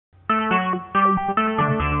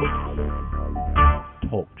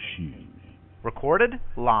Recorded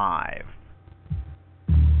live.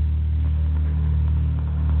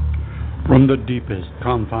 From the deepest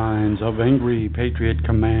confines of Angry Patriot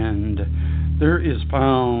Command, there is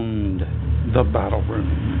found the Battle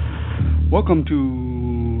Room. Welcome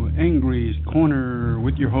to Angry's Corner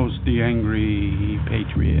with your host, the Angry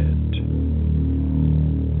Patriot.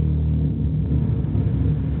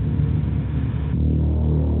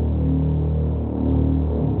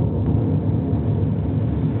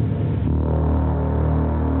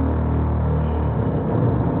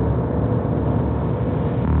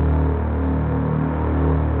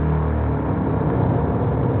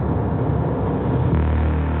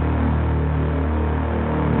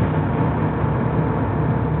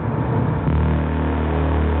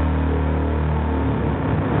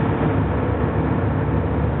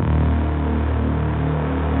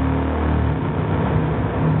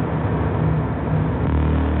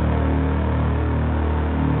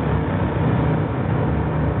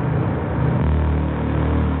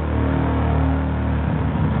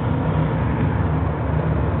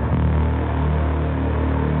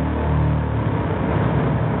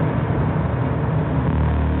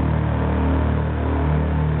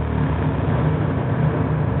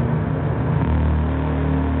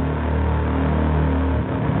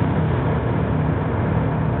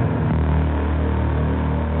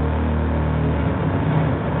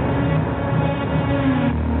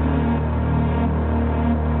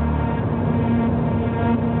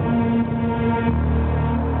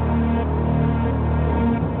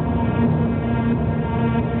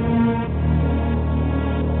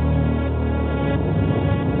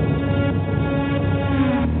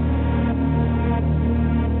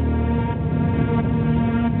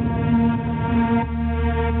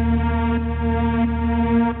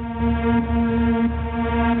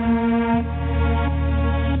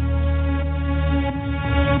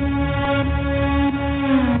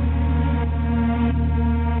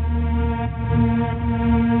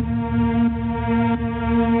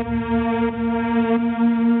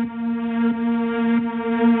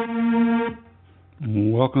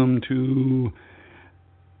 Welcome to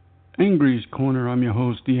Angry's Corner. I'm your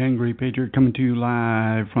host, the Angry Patriot, coming to you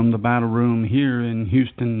live from the Battle Room here in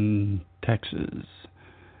Houston, Texas.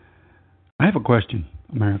 I have a question,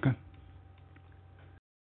 America.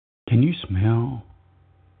 Can you smell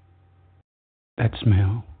that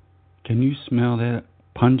smell? Can you smell that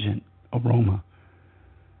pungent aroma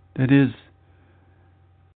that is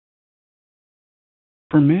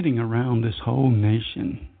fermenting around this whole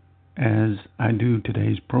nation as I do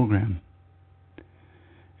today's program?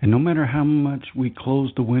 And no matter how much we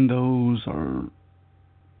close the windows or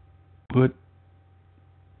put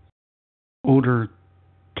odor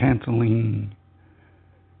canceling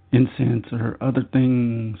incense or other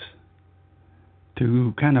things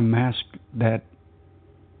to kind of mask that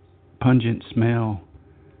pungent smell,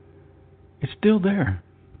 it's still there.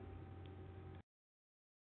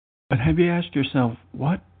 But have you asked yourself,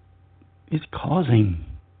 what is causing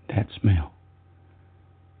that smell?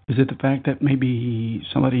 Is it the fact that maybe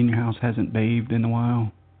somebody in your house hasn't bathed in a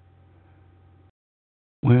while?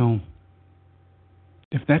 Well,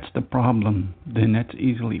 if that's the problem, then that's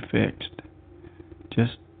easily fixed.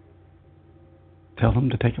 Just tell them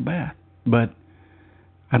to take a bath. But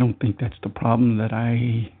I don't think that's the problem that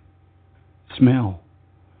I smell.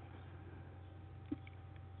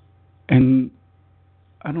 And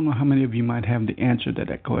I don't know how many of you might have the answer to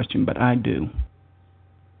that question, but I do.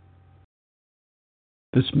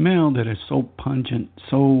 The smell that is so pungent,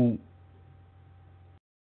 so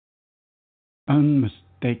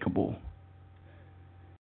unmistakable,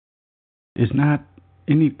 is not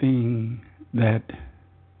anything that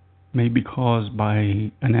may be caused by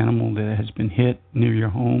an animal that has been hit near your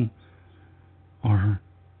home, or,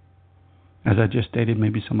 as I just stated,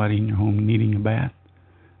 maybe somebody in your home needing a bath.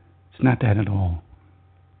 It's not that at all.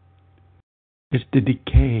 It's the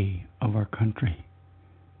decay of our country.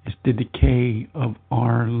 It's the decay of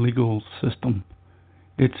our legal system.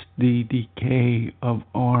 It's the decay of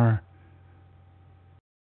our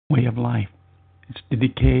way of life. It's the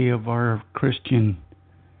decay of our Christian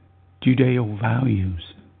Judeo values.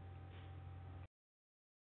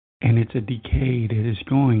 And it's a decay that is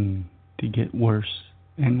going to get worse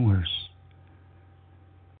and worse.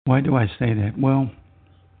 Why do I say that? Well,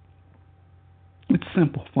 it's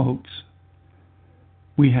simple, folks.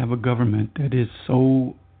 We have a government that is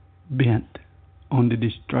so bent on the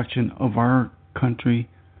destruction of our country,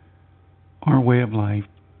 our way of life,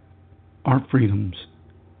 our freedoms,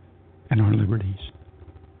 and our liberties.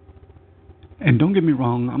 And don't get me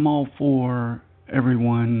wrong, I'm all for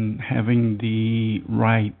everyone having the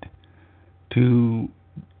right to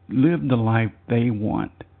live the life they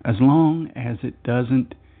want, as long as it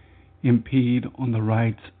doesn't impede on the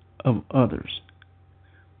rights of others.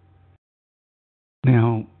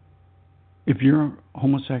 Now, if you're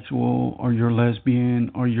homosexual or you're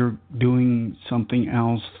lesbian or you're doing something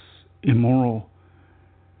else immoral,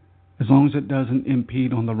 as long as it doesn't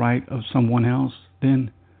impede on the right of someone else,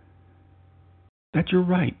 then that's your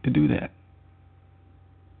right to do that.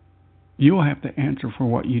 You'll have to answer for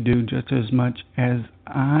what you do just as much as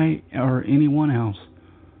I or anyone else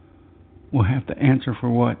will have to answer for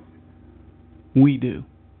what we do.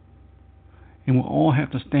 And we'll all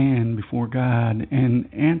have to stand before God and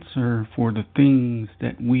answer for the things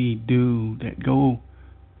that we do that go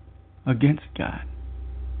against God.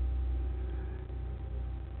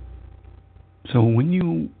 So when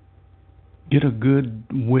you get a good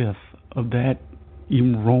whiff of that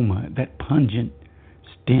aroma, that pungent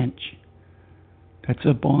stench that's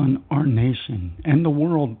upon our nation and the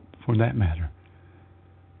world for that matter,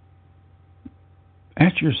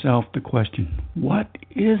 ask yourself the question, what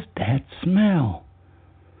is that smell?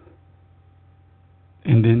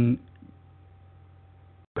 And then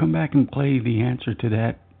come back and play the answer to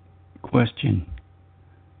that question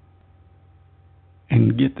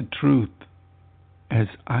and get the truth as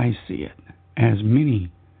I see it, as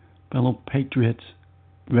many fellow patriots,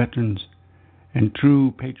 veterans, and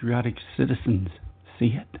true patriotic citizens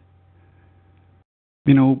see it.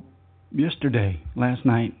 You know, last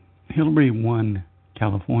night, Hillary won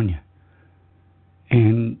California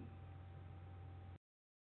and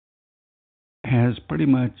has pretty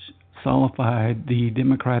much solidified the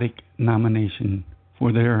Democratic nomination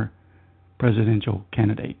for their presidential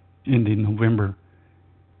candidate in the November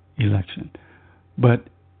election. But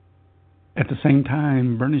at the same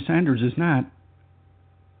time, Bernie Sanders is not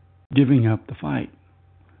giving up the fight.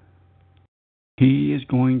 He is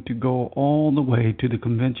going to go all the way to the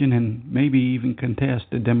convention and maybe even contest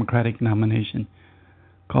the Democratic nomination,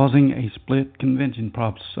 causing a split convention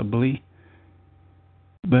possibly.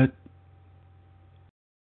 But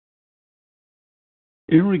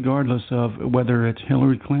irregardless of whether it's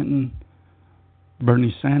Hillary Clinton,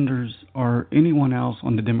 Bernie Sanders, or anyone else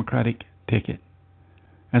on the Democratic ticket,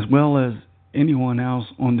 as well as anyone else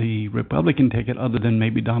on the Republican ticket other than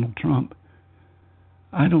maybe Donald Trump,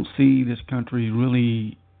 I don't see this country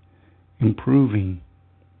really improving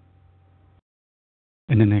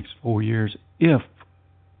in the next 4 years if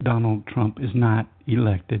Donald Trump is not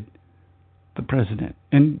elected the president.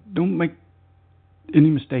 And don't make any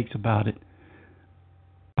mistakes about it.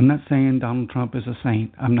 I'm not saying Donald Trump is a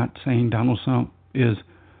saint. I'm not saying Donald Trump is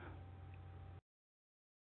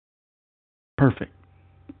perfect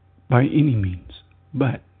by any means.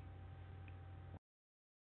 But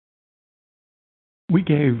we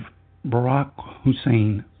gave Barack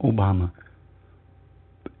Hussein Obama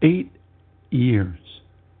 8 years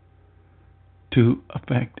to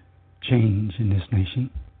effect change in this nation.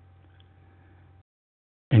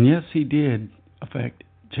 And yes, he did effect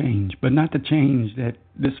change, but not the change that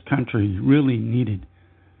this country really needed,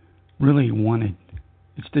 really wanted.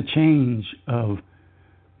 It's the change of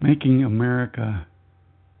making America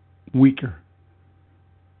weaker,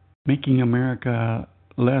 making America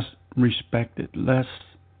less respected, less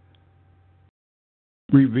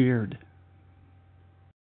revered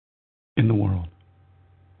in the world.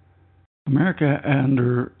 America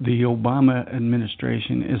under the Obama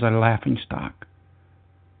administration is a laughingstock,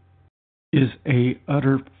 is a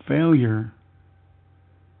utter failure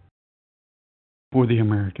for the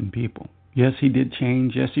American people. Yes, he did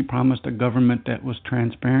change. Yes, he promised a government that was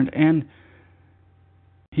transparent, and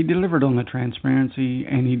he delivered on the transparency,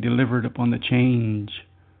 and he delivered upon the change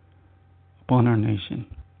upon our nation.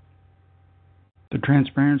 The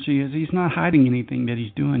transparency is he's not hiding anything that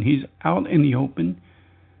he's doing. He's out in the open.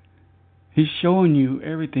 He's showing you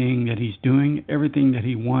everything that he's doing, everything that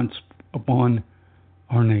he wants upon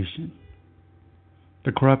our nation.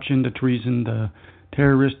 The corruption, the treason, the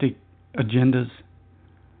terroristic agendas,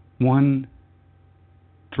 one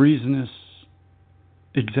treasonous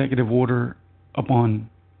executive order upon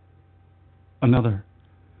another.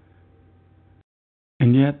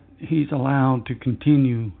 And yet he's allowed to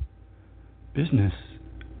continue business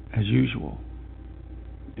as usual.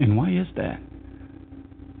 And why is that?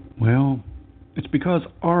 Well, it's because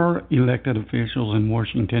our elected officials in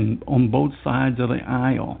Washington on both sides of the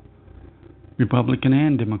aisle, Republican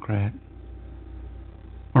and Democrat,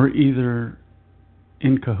 are either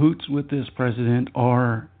in cahoots with this president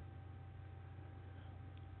or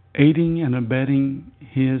aiding and abetting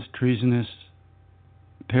his treasonous,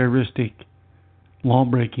 terroristic,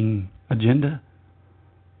 law-breaking agenda,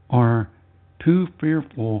 are too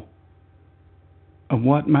fearful of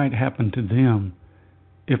what might happen to them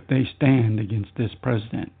if they stand against this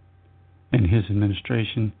president and his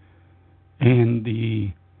administration and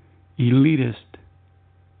the elitist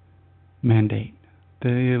mandate,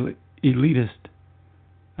 the elitist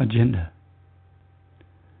agenda.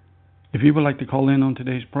 If you would like to call in on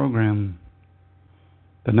today's program,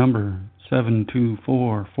 the number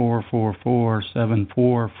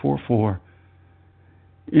 724-444-7444.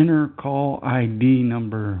 Enter call ID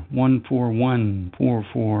number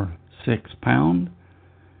 141446#,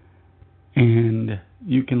 and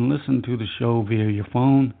you can listen to the show via your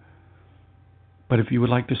phone. But if you would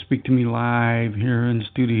like to speak to me live here in the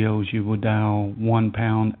studios, you will dial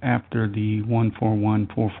 £1 after the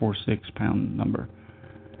 141446# number.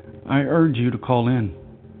 I urge you to call in.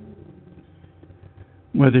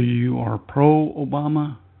 Whether you are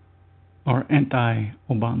pro-Obama or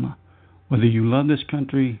anti-Obama, whether you love this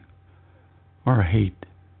country or hate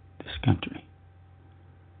this country.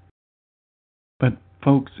 But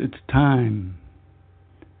folks, it's time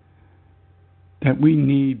that we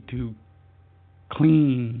need to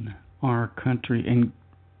clean our country and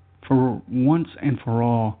for once and for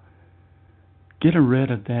all get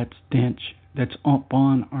rid of that stench that's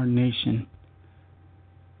upon our nation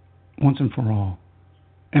once and for all,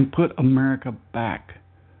 and put America back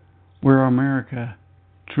where America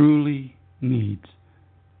truly needs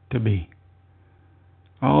to be.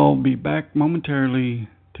 I'll be back momentarily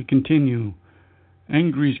to continue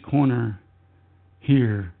Angry's Corner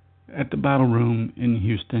here at the Battle Room in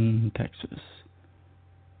Houston, Texas.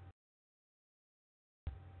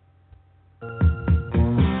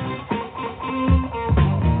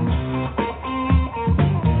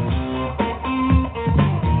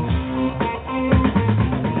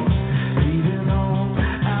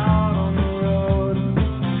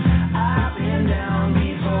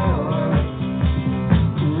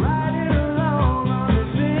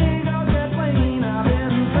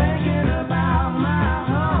 Thinking about my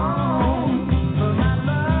home, but my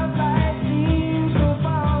love life seems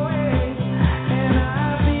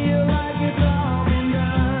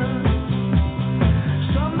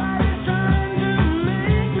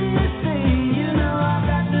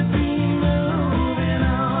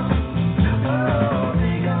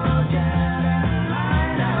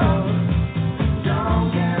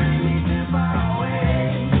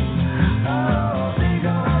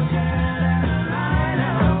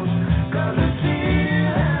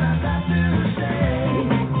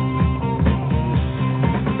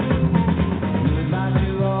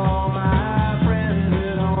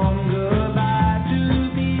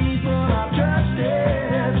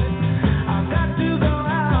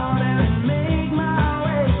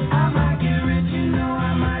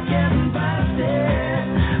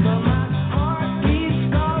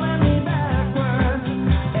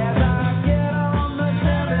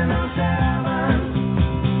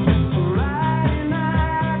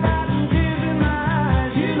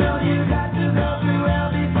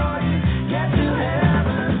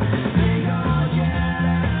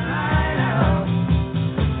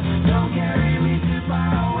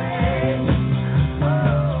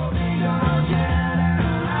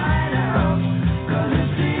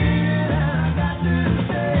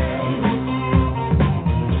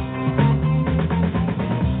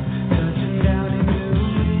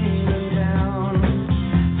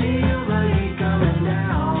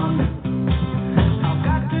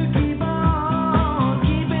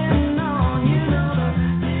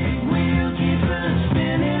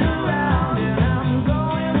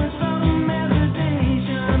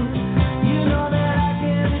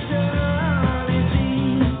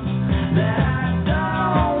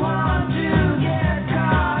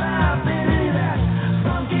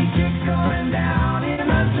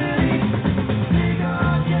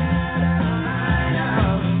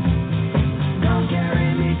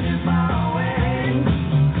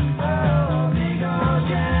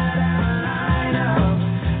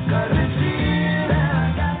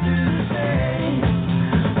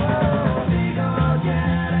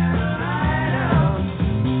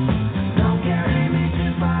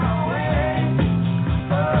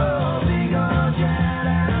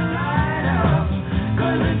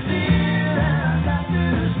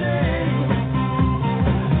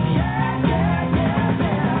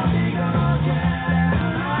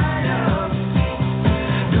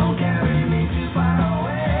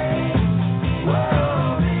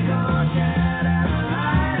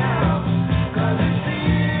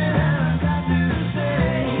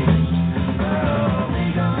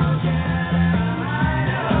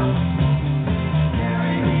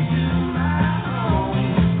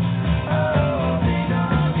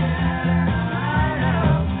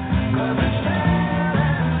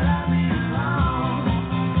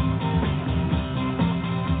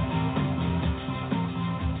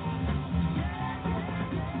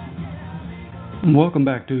Welcome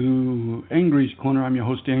back to Angry's Corner. I'm your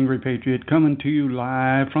host, the Angry Patriot, coming to you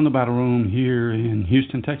live from the battle room here in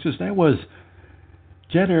Houston, Texas. That was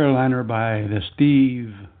Jet Airliner by the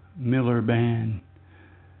Steve Miller Band.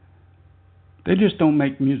 They just don't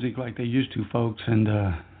make music like they used to, folks, and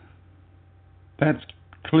that's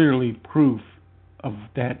clearly proof of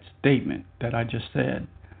that statement that I just said.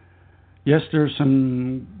 Yes, there's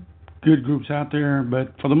some good groups out there,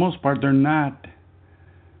 but for the most part, they're not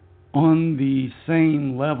on the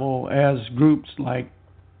same level as groups like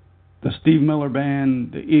the Steve Miller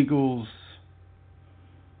Band, the Eagles,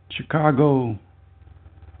 Chicago,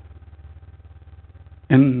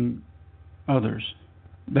 and others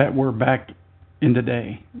that were back in the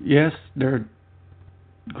day. Yes, there are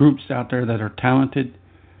groups out there that are talented,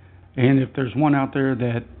 and if there's one out there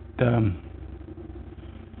that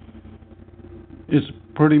is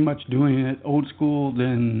pretty much doing it old school,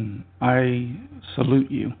 then I salute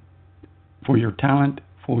you for your talent,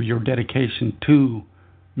 for your dedication to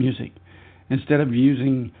music. Instead of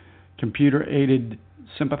using computer-aided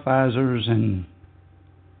synthesizers and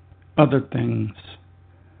other things,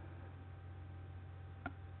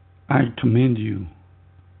 I commend you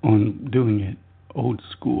on doing it old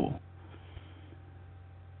school.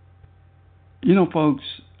 You know, folks,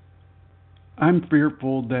 I'm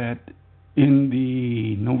fearful that in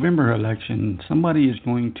the November election, somebody is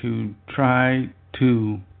going to try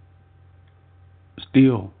to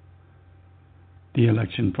steal the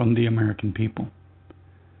election from the American people.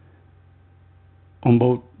 On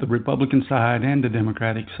both the Republican side and the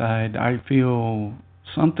Democratic side, I feel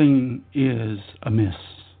something is amiss.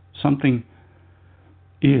 Something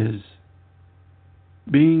is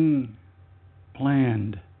being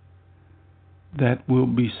planned that will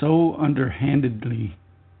be so underhandedly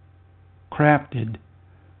crafted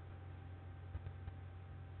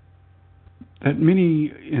that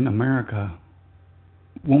many in America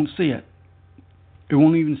won't see it. They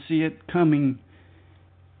won't even see it coming,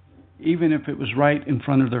 even if it was right in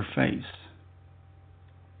front of their face.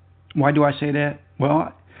 Why do I say that?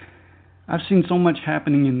 Well, I've seen so much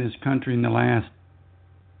happening in this country in the last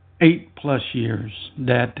 8+ years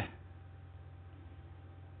that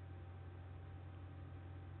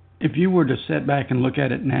if you were to sit back and look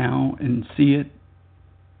at it now and see it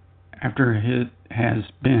after it has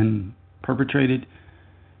been perpetrated,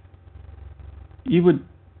 you would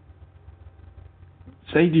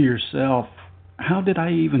say to yourself, how did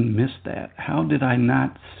I even miss that? How did I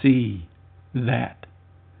not see that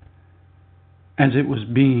as it was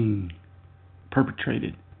being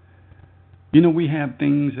perpetrated? You know, we have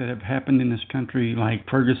things that have happened in this country like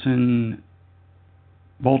Ferguson,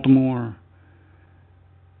 Baltimore,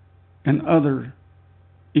 and other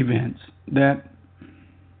events that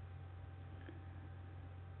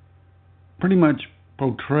pretty much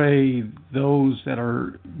portray those that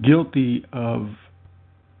are guilty of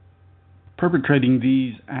perpetrating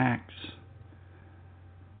these acts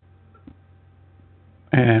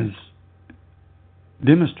as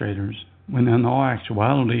demonstrators, when in all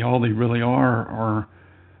actuality all they really are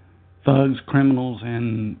thugs, criminals,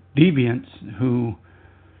 and deviants who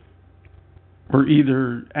were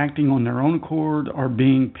either acting on their own accord or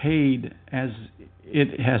being paid, as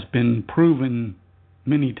it has been proven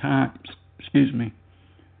many times.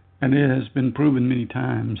 And it has been proven many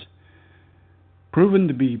times, proven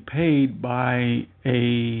to be paid by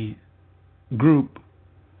a group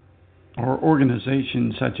or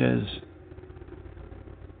organization such as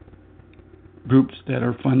groups that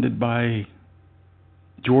are funded by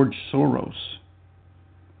George Soros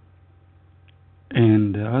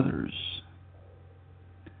and others.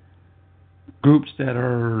 Groups that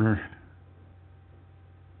are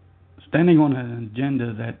standing on an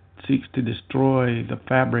agenda that seeks to destroy the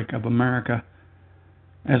fabric of America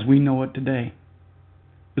as we know it today.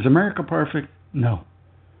 Is America perfect? No,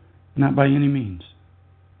 not by any means.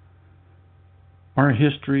 Our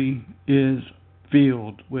history is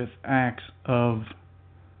filled with acts of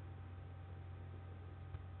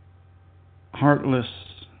heartless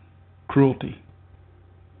cruelty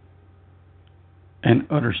and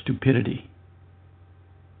utter stupidity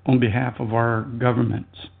on behalf of our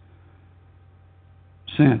governments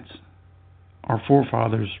since our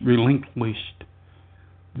forefathers relinquished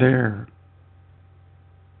their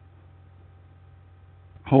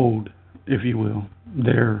hold, if you will,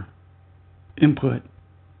 their input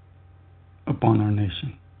upon our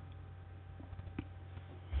nation.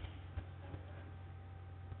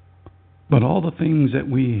 But all the things that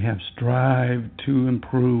we have strived to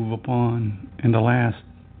improve upon in the last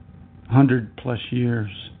 100+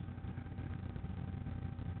 years,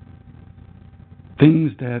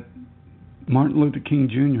 things that Martin Luther King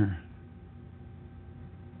Jr.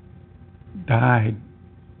 died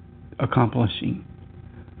accomplishing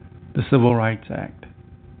the Civil Rights Act.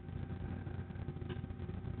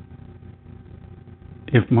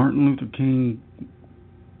 If Martin Luther King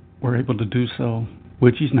were able to do so,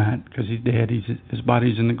 which he's not because he's dead, his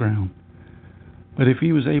body's in the ground. But if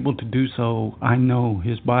he was able to do so, I know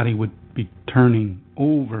his body would be turning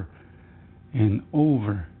over and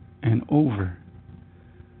over and over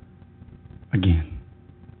again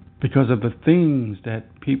because of the things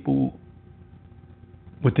that people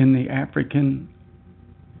within the African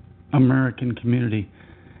American community,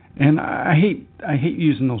 and I hate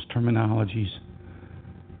using those terminologies,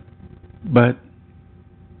 but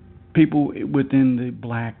people within the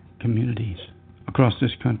black communities across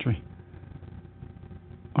this country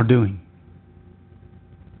are doing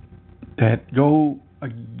that go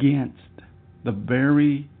against the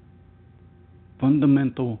very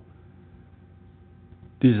fundamental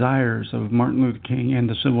desires of Martin Luther King and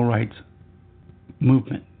the Civil Rights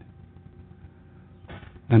Movement.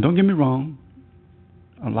 Now, don't get me wrong.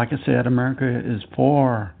 Like I said, America is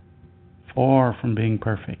far, far from being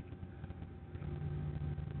perfect.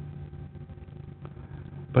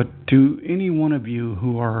 But to any one of you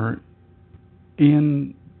who are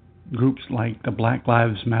in groups like the Black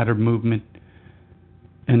Lives Matter movement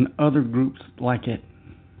and other groups like it,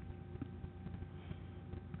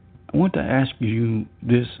 I want to ask you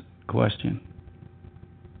this question.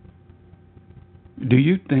 Do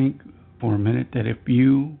you think for a minute that if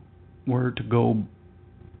you were to go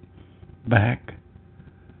back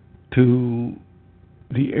to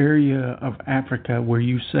the area of Africa where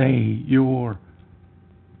you say your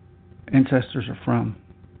ancestors are from,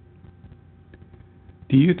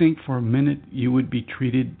 do you think for a minute you would be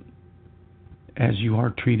treated as you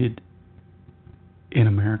are treated in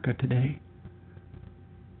America today?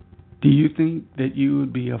 Do you think that you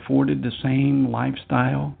would be afforded the same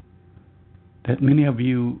lifestyle that many of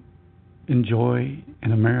you enjoy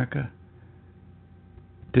in America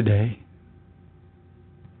today?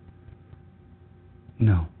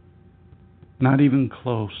 No, not even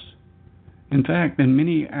close. In fact, in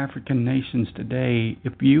many African nations today,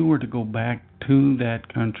 if you were to go back to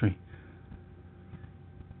that country,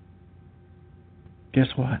 guess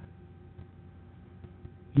what?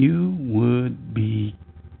 You would be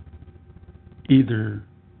either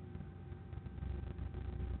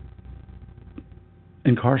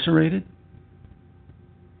incarcerated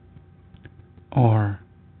or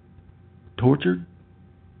tortured,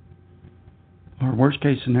 or worst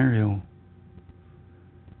case scenario,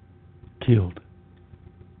 killed.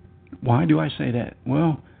 Why do I say that?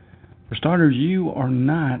 Well, for starters, you are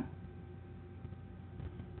not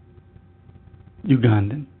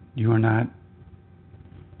Ugandan. You are not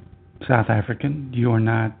South African. You are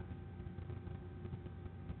not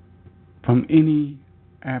from any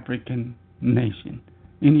African nation,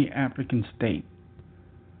 any African state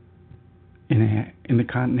in the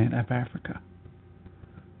continent of Africa.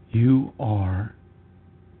 You are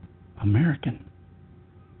American.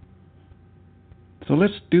 So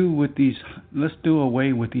let's do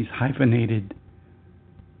away with these hyphenated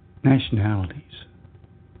nationalities.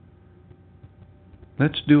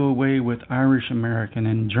 Let's do away with Irish American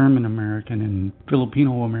and German American and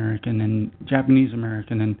Filipino American and Japanese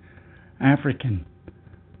American and African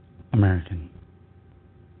American.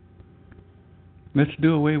 Let's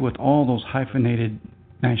do away with all those hyphenated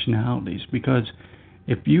nationalities, because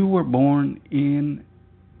if you were born in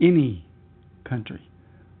any country,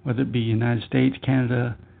 whether it be United States,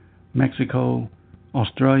 Canada, Mexico,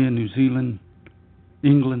 Australia, New Zealand,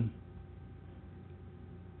 England,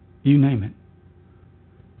 you name it,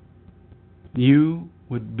 you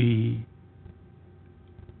would be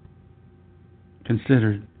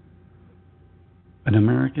considered an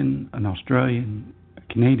American, an Australian, a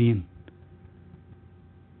Canadian,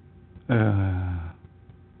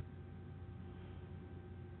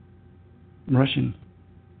 Russian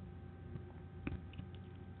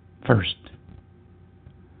first.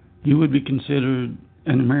 You would be considered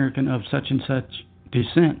an American of such and such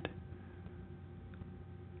descent.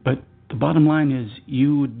 But the bottom line is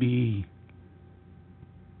you would be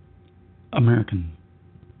American,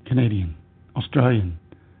 Canadian, Australian,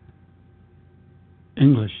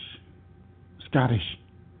 English, Scottish,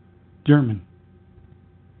 German,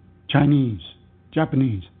 Chinese,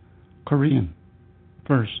 Japanese, Korean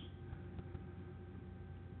first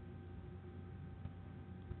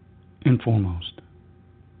and foremost.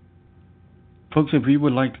 Folks, if you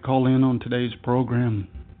would like to call in on today's program,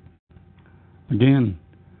 again,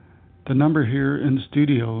 the number here in the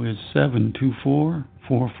studio is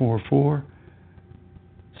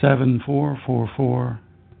 724-444-7444,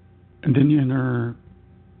 and then you enter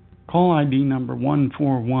Call ID number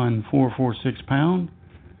 141446 pound.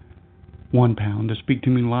 £1 to speak to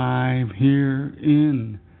me live here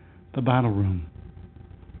in the battle room.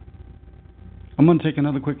 I'm going to take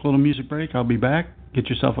another quick little music break. I'll be back. Get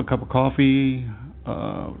yourself a cup of coffee,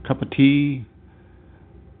 a cup of tea,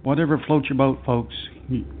 whatever floats your boat, folks.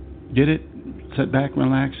 Get it, sit back,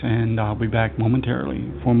 relax, and I'll be back momentarily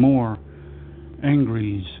for more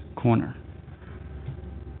Angry's Corner.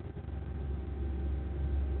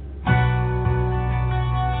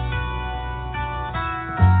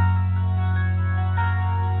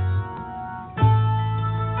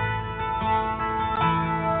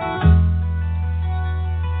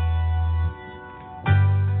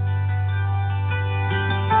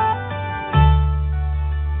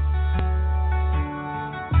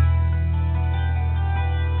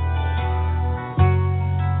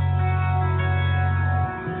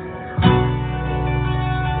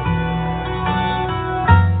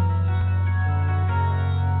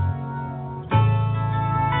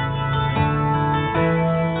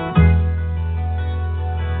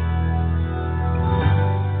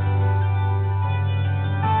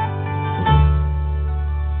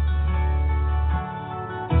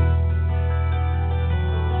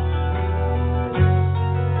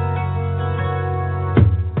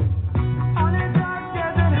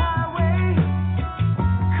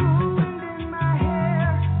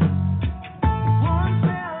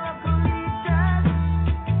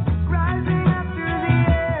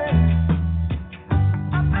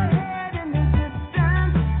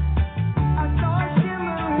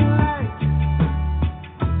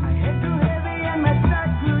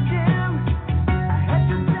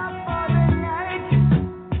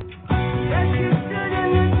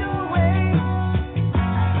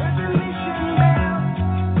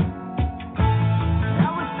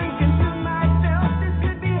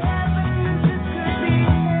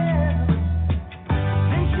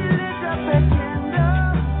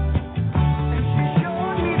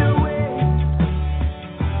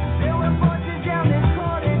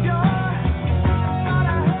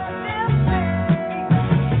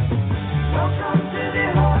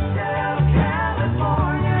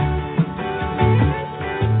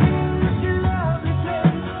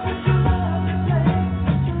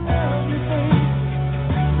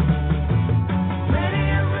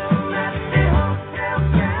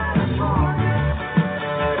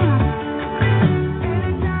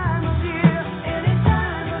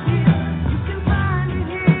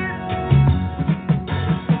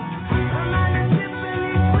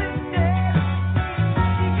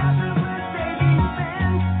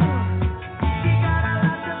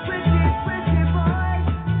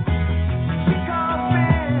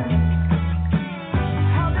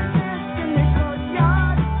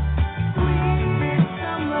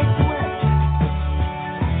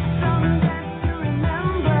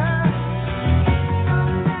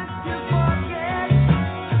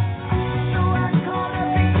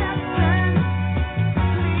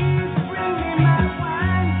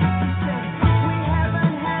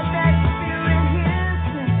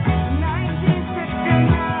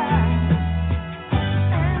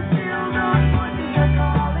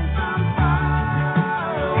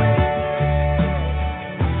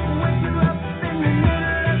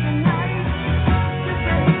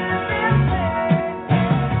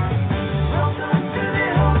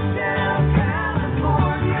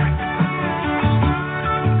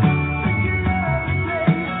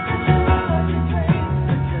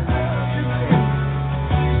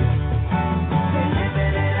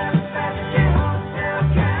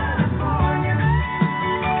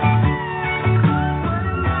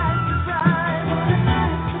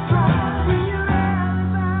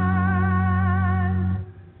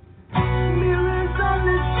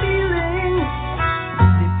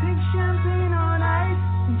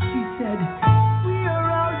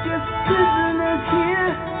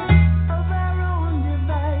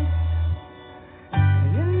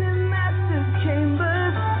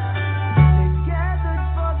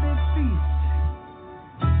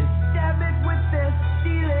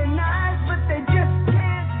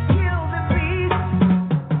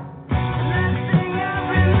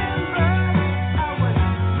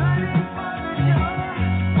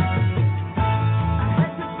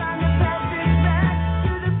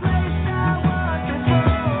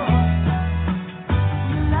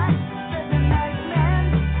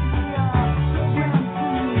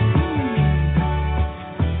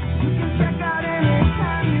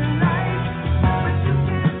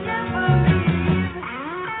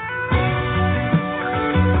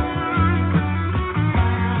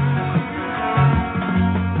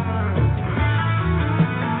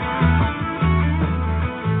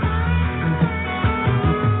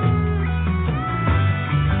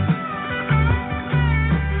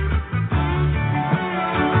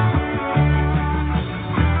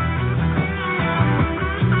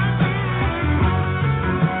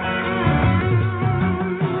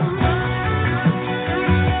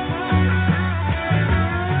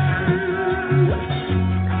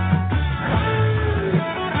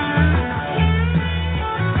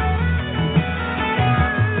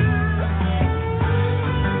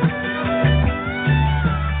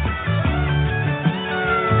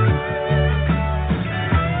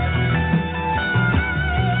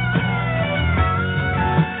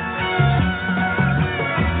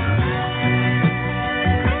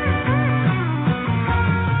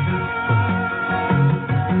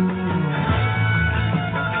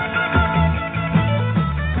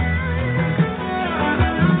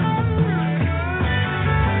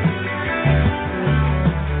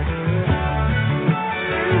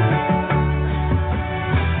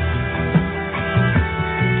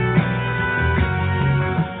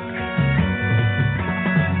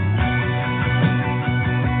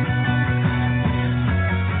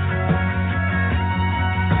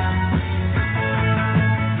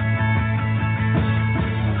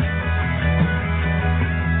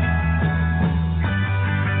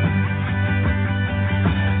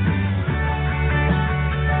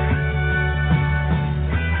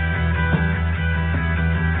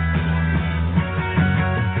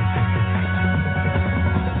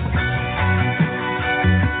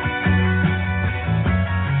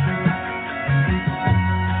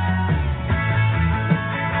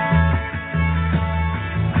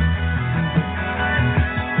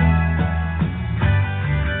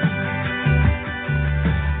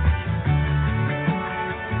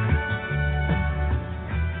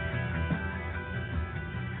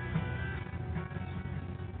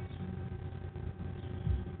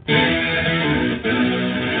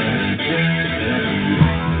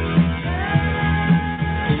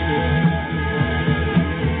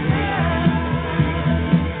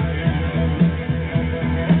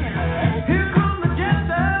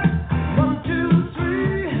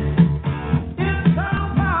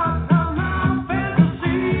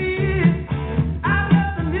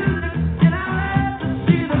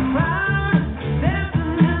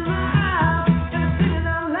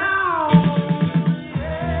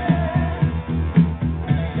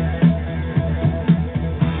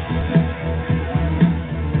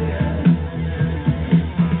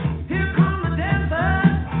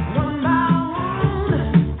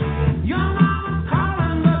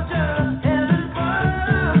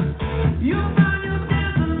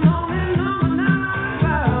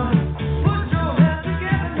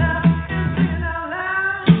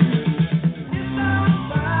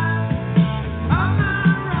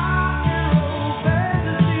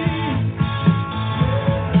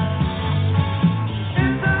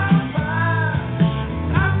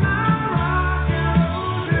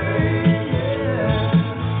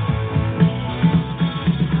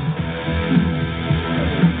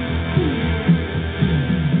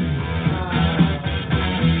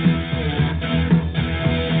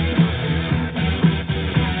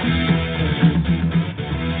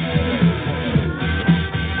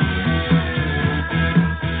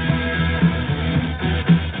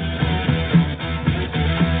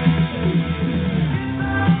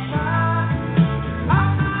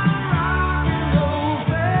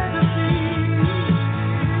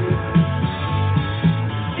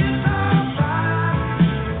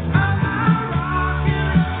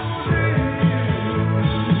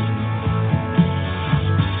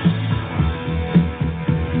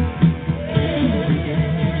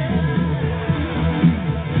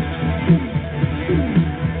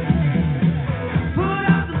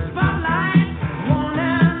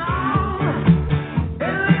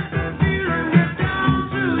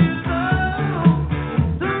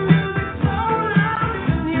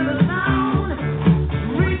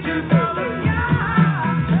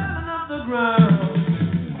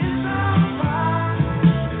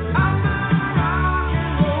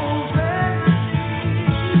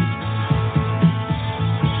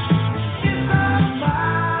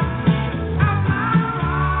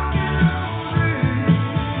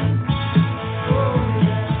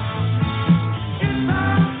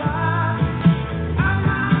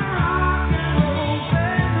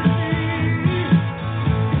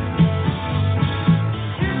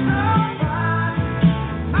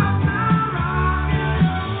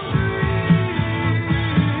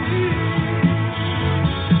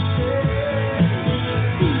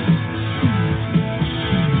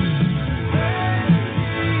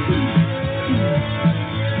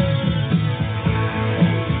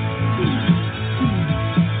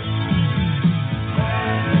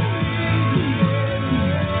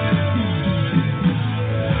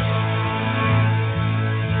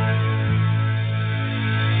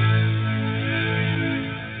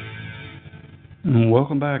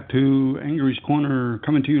 welcome back to Angry's Corner,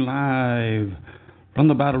 coming to you live from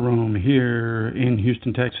the Battle Room here in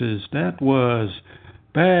Houston, Texas. That was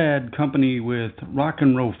Bad Company with Rock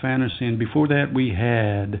and Roll Fantasy, and before that we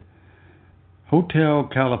had Hotel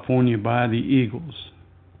California by the Eagles.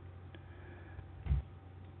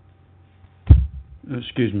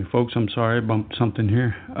 Excuse me, folks, I'm sorry, I bumped something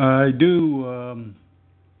here. I do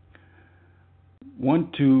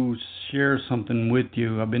want to share something with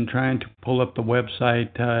you. I've been trying to pull up the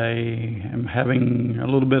website. I am having a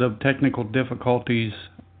little bit of technical difficulties.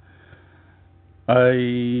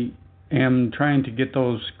 I am trying to get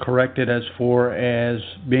those corrected as far as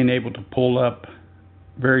being able to pull up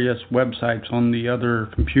various websites on the other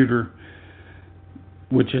computer,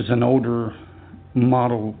 which is an older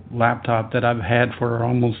model laptop that I've had for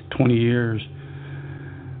almost 20 years.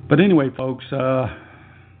 But anyway, folks,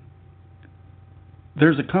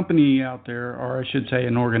 there's a company out there, or I should say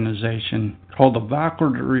an organization, called the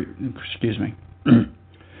Valkyrie,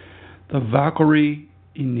 the Valkyrie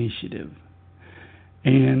Initiative.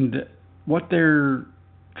 And what they're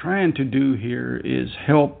trying to do here is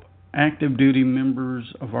help active duty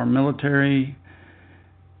members of our military,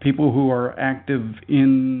 people who are active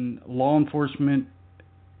in law enforcement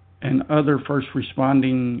and other first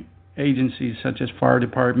responding agencies such as fire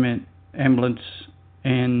department, ambulance,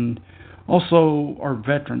 and also our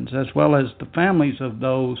veterans, as well as the families of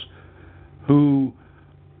those who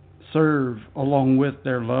serve along with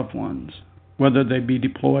their loved ones, whether they be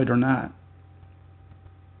deployed or not,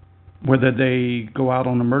 whether they go out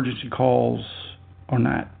on emergency calls or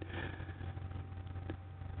not.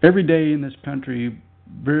 Every day in this country,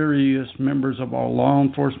 various members of our law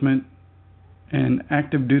enforcement and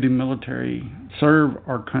active duty military serve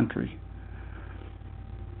our country.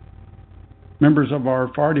 Members of our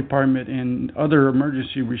fire department and other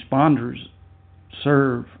emergency responders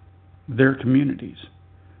serve their communities.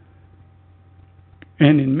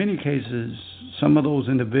 And in many cases, some of those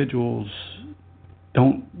individuals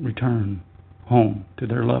don't return home to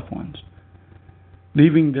their loved ones,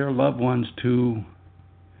 leaving their loved ones to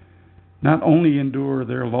not only endure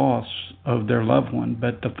their loss of their loved one,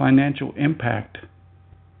 but the financial impact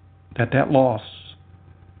that that loss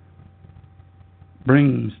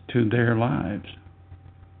brings to their lives.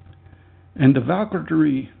 And the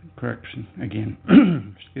Valkyrie, the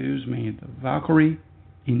Valkyrie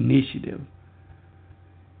Initiative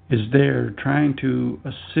is there trying to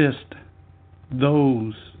assist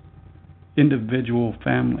those individual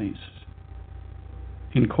families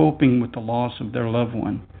in coping with the loss of their loved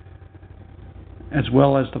one, as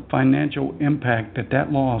well as the financial impact that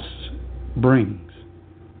that loss brings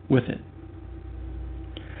with it.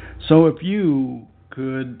 So if you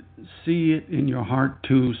could see it in your heart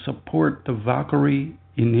to support the Valkyrie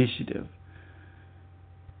Initiative,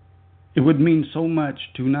 it would mean so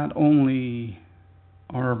much to not only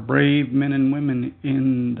our brave men and women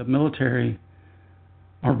in the military,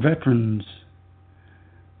 our veterans,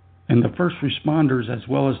 and the first responders, as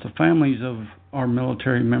well as the families of our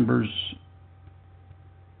military members,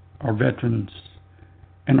 our veterans,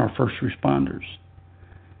 and our first responders.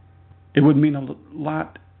 It would mean a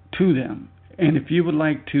lot to them. And if you would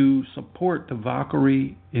like to support the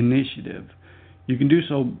Valkyrie Initiative, you can do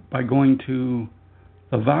so by going to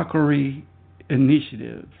the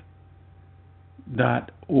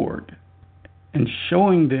ValkyrieInitiative.org and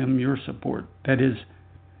showing them your support. That is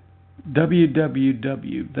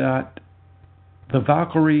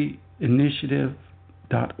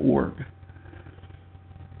www.thevalkyrieInitiative.org.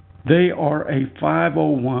 They are a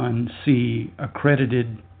 501c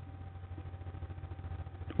accredited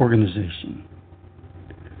organization.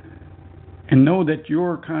 And know that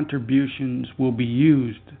your contributions will be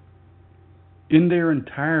used in their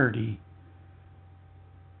entirety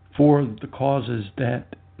for the causes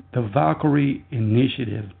that the Valkyrie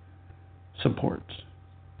Initiative supports.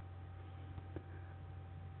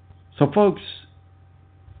 So folks,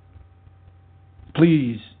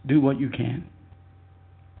 please do what you can,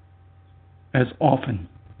 as often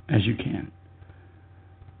as you can.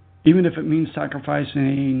 Even if it means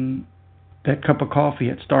sacrificing that cup of coffee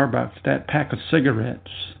at Starbucks, that pack of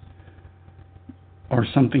cigarettes, or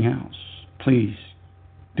something else. Please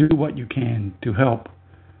do what you can to help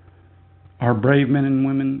our brave men and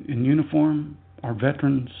women in uniform, our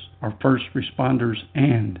veterans, our first responders,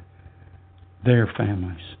 and their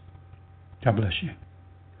families. God bless you.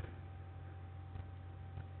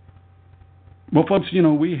 Well, folks,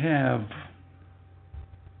 we have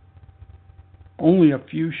only a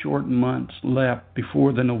few short months left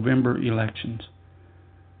before the November elections.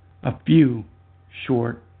 A few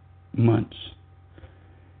short months.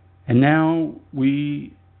 And now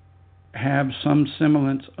we have some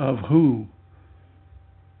semblance of who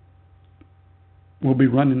will be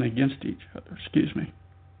running against each other,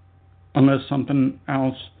 unless something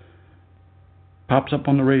else pops up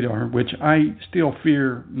on the radar, which I still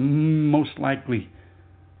fear most likely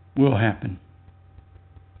will happen.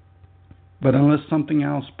 But unless something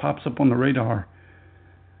else pops up on the radar,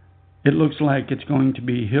 it looks like it's going to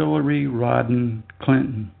be Hillary Rodham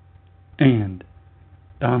Clinton and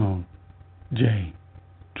Donald J.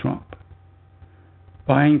 Trump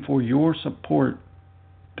vying for your support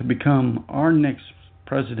to become our next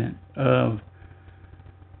president of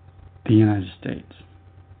the United States.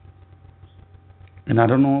 And I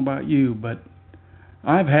don't know about you, but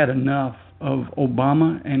I've had enough of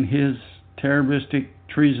Obama and his terroristic,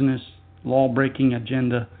 treasonous, law-breaking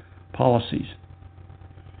agenda policies.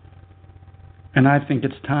 And I think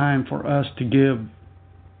it's time for us to give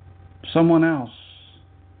someone else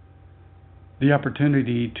the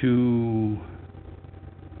opportunity to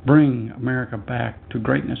bring America back to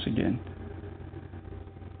greatness again.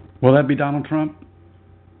 Will that be Donald Trump?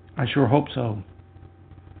 I sure hope so.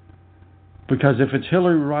 Because if it's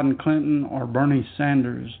Hillary Rodham Clinton or Bernie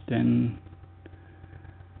Sanders, then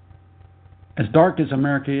as dark as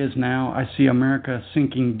America is now, I see America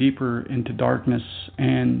sinking deeper into darkness,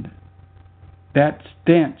 and that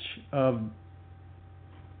stench of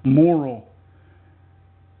moral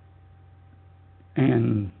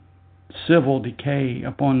and civil decay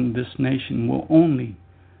upon this nation will only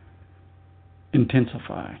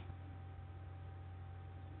intensify.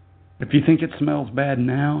 If you think it smells bad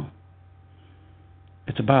now,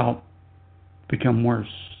 it's about to become worse.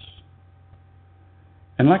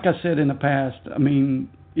 And like I said in the past, I mean,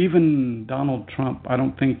 even Donald Trump, I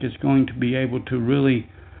don't think is going to be able to really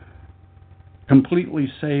completely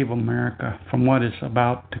save America from what is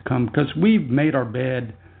about to come, because we've made our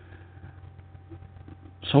bed,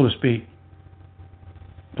 so to speak,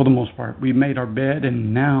 for the most part. We've made our bed,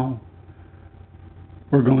 and now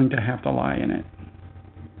we're going to have to lie in it.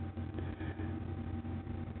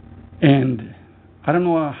 And I don't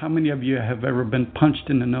know how many of you have ever been punched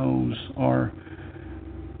in the nose or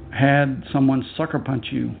had someone sucker punch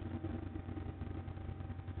you.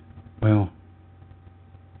 Well,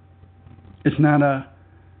 it's not a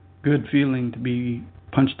good feeling to be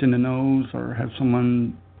punched in the nose or have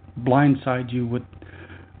someone blindside you with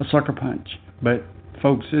a sucker punch. But,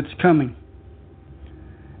 folks, it's coming.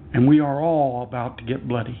 And we are all about to get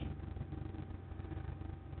bloody.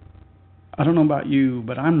 I don't know about you,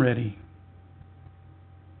 but I'm ready.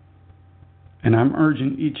 And I'm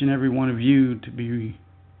urging each and every one of you to be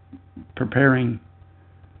preparing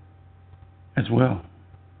as well.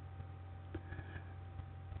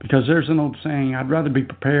 Because there's an old saying, I'd rather be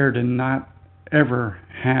prepared and not ever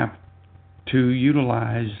have to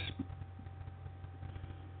utilize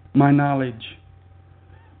my knowledge,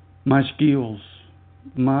 my skills,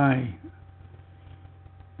 my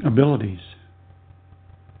abilities.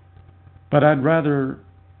 But I'd rather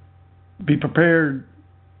be prepared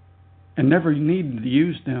and never need to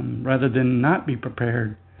use them rather than not be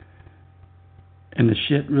prepared and the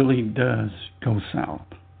shit really does go south,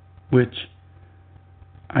 which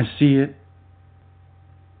I see it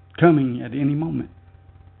coming at any moment.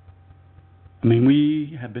 I mean,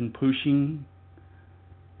 we have been pushing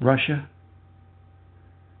Russia.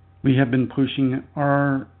 We have been pushing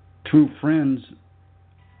our true friends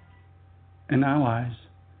and allies.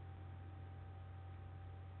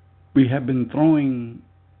 We have been throwing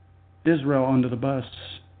Israel under the bus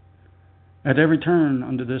at every turn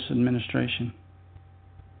under this administration.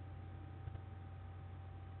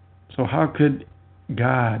 So how could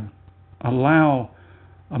God allow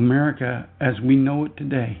America as we know it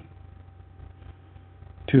today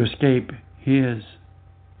to escape His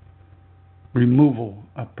removal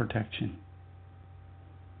of protection?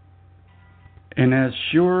 And as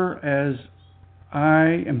sure as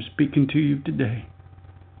I am speaking to you today,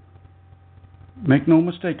 make no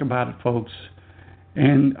mistake about it, folks,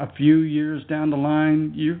 and a few years down the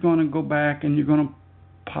line, you're going to go back and you're going to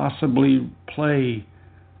possibly play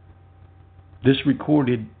this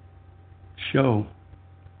recorded show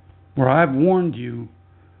where I've warned you,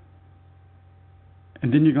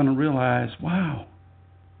 and then you're going to realize, wow,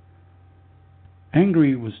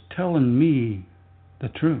 Angry was telling me the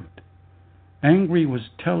truth. Angry was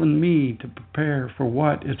telling me to prepare for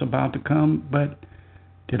what is about to come, but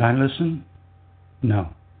did I listen?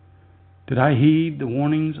 No. Did I heed the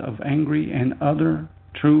warnings of Angry and other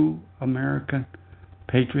true American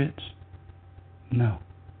patriots? No.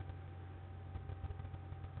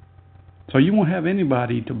 So you won't have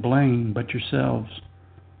anybody to blame but yourselves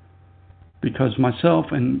because myself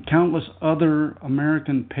and countless other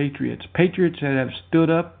American patriots that have stood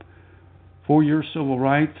up for your civil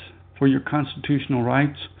rights, for your constitutional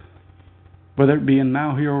rights, whether it be in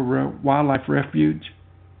Mount Hero Wildlife Refuge,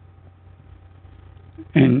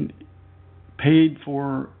 and paid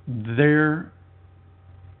for their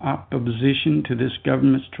opposition to this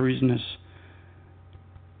government's treasonous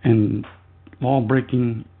and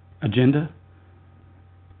law-breaking agenda.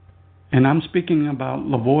 And I'm speaking about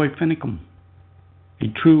Lavoy Finicum, a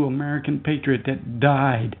true American patriot that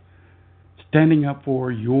died standing up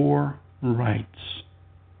for your rights,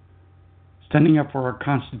 standing up for our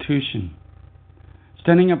Constitution,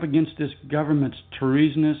 standing up against this government's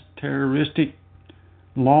treasonous, terroristic,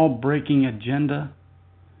 law-breaking agenda,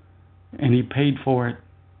 and he paid for it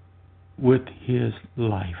with his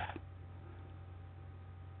life.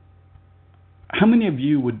 How many of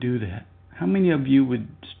you would do that? How many of you would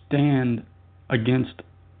stand against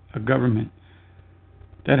a government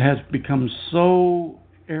that has become so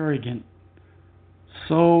arrogant,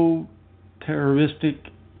 so terroristic,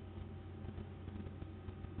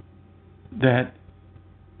 that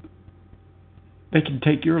they can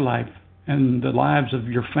take your life and the lives of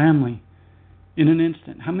your family in an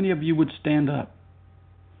instant? How many of you would stand up?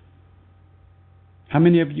 How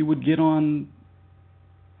many of you would get on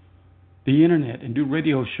the internet and do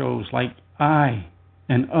radio shows like I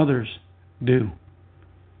and others do,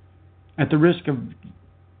 at the risk of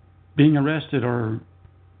being arrested or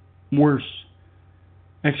worse,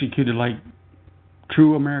 executed like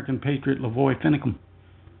true American patriot Lavoy Finicum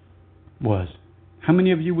was? How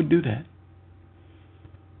many of you would do that?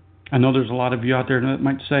 I know there's a lot of you out there that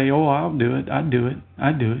might say, oh, I'll do it, I'd do it.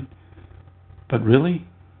 But really?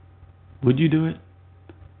 Would you do it?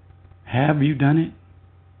 Have you done it?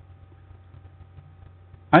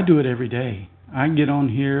 I do it every day. I get on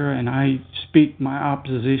here and I speak my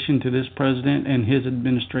opposition to this president and his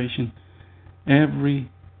administration every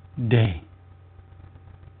day.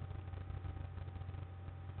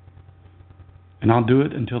 And I'll do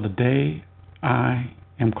it until the day I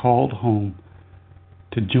am called home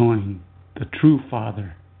to join the true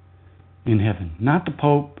Father in heaven. Not the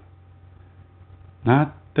Pope,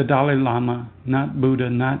 not the Dalai Lama, not Buddha,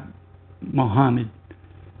 not Muhammad,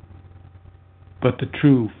 but the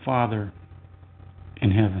true Father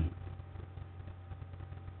in heaven.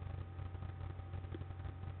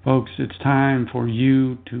 Folks, it's time for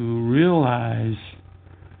you to realize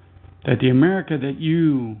that the America that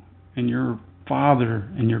you and your father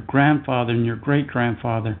and your grandfather and your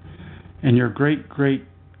great-grandfather and your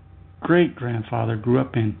great-great-great-grandfather grew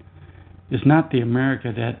up in is not the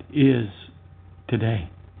America that is today.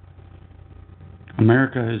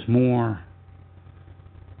 America is more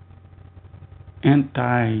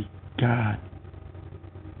anti-God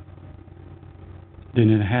than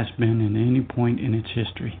it has been in any point in its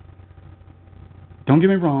history. Don't get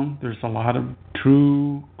me wrong, there's a lot of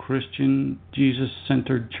true Christian,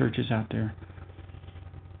 Jesus-centered churches out there.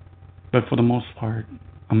 But for the most part,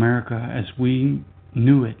 America as we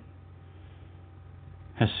knew it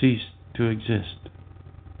has ceased to exist.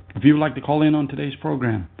 If you would like to call in on today's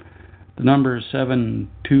program, the number is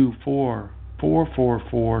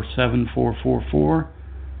 724-444-7444,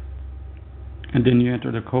 and then you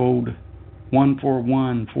enter the code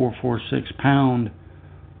 141446 pound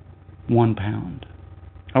 1 pound.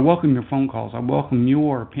 I welcome your phone calls. I welcome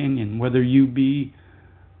your opinion, whether you be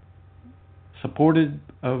supportive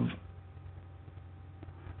of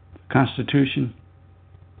the Constitution,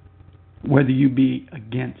 whether you be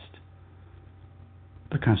against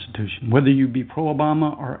the Constitution, whether you be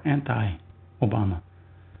pro-Obama or anti-Obama.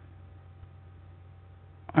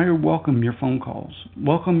 I welcome your phone calls.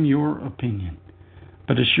 Welcome your opinion.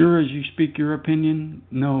 But as sure as you speak your opinion,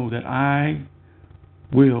 know that I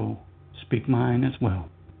will speak mine as well.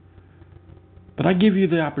 But I give you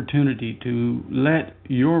the opportunity to let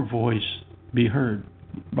your voice be heard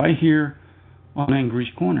right here on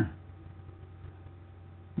Angry's Corner,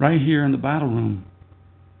 right here in the battle room,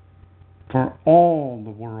 for all the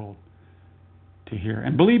world to hear.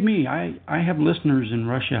 And believe me, I have listeners in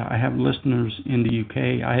Russia, I have listeners in the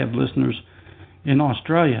UK, I have listeners in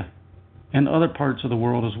Australia and other parts of the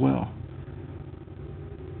world as well.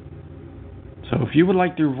 So if you would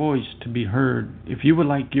like your voice to be heard, if you would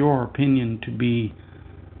like your opinion to be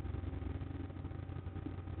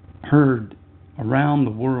heard around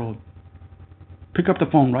the world, pick up the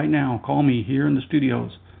phone right now. Call me here in the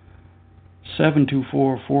studios,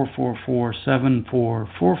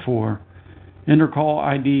 724-444-7444. Enter call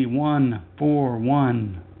ID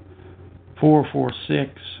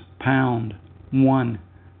 141446 pound 1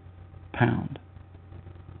 pound.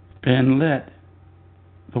 And let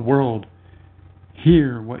the world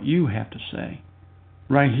hear what you have to say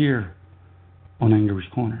right here on Angry's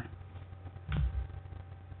Corner.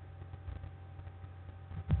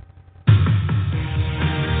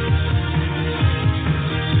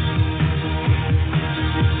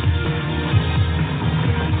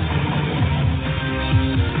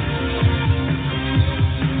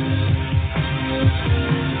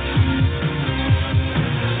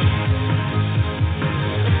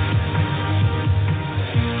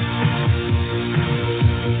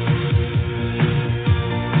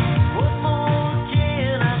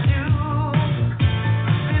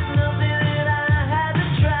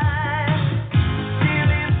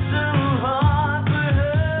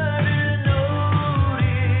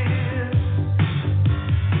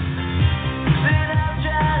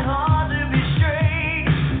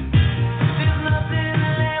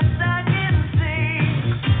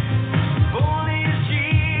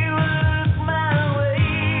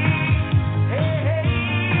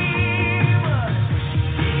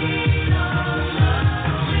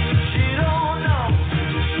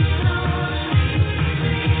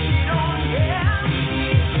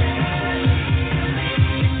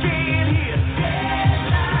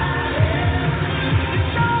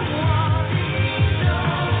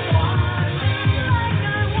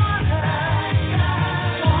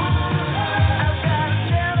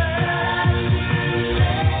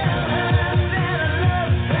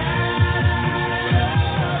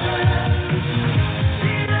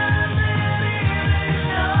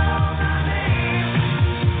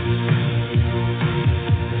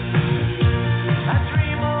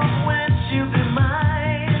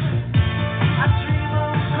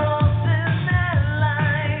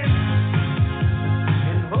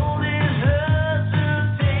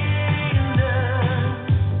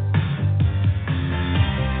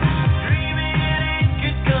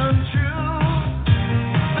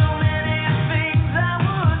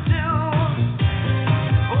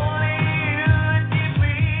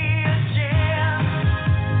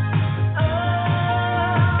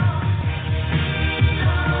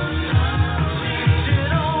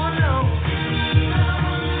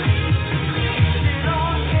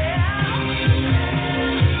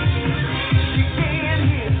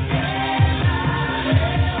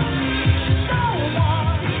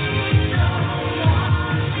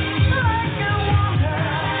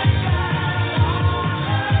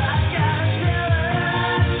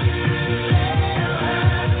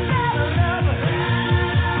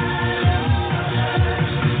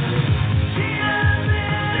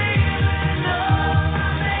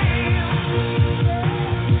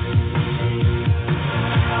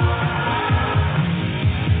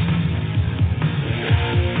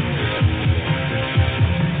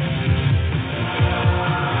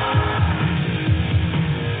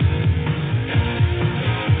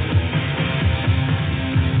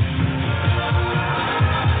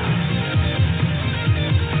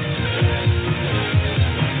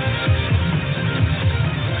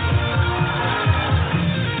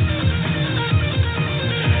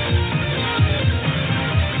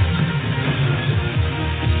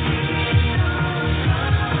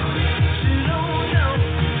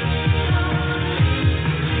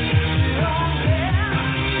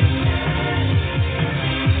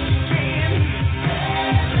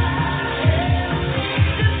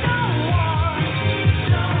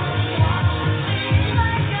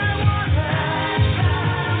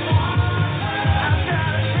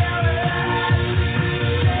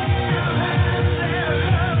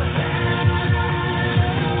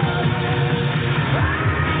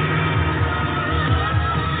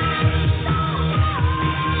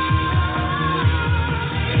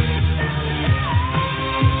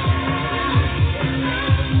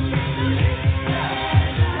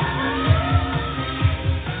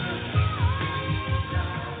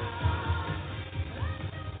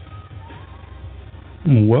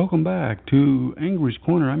 Welcome back to Angry's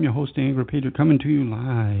Corner. I'm your host, Angry Peter, coming to you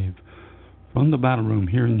live from the Battle Room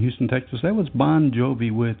here in Houston, Texas. That was Bon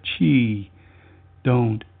Jovi with She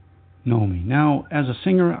Don't Know Me. Now, as a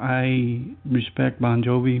singer, I respect Bon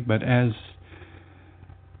Jovi, but as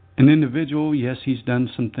an individual, yes, he's done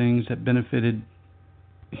some things that benefited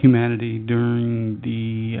humanity during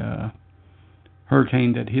the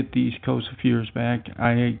hurricane that hit the East Coast a few years back.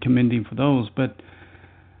 I commend him for those, but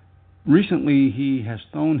recently, he has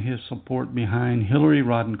thrown his support behind Hillary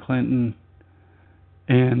Rodham Clinton,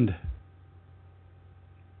 and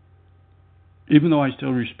even though I still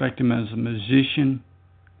respect him as a musician,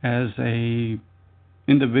 as a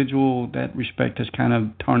individual, that respect has kind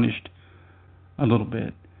of tarnished a little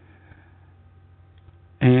bit.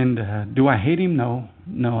 And do I hate him? No,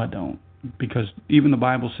 I don't. because even the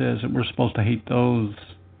Bible says that we're supposed to hate those,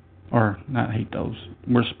 or not hate those,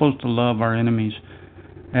 we're supposed to love our enemies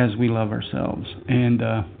as we love ourselves. And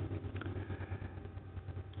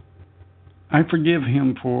I forgive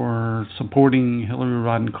him for supporting Hillary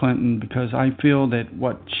Rodham Clinton, because I feel that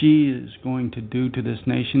what she is going to do to this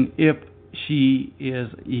nation, if she is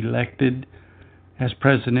elected as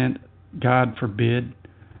president, God forbid,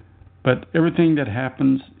 but everything that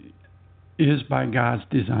happens is by God's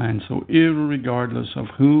design. So irregardless of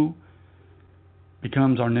who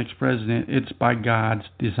becomes our next president, it's by God's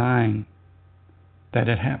design that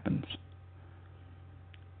it happens.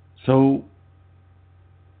 So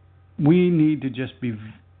we need to just be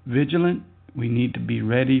vigilant. We need to be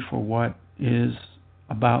ready for what is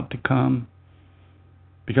about to come.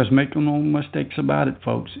 Because make no mistakes about it,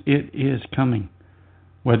 folks, it is coming,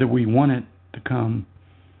 whether we want it to come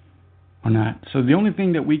or not. So the only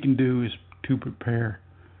thing that we can do is to prepare.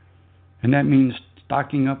 And that means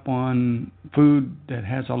stocking up on food that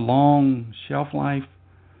has a long shelf life.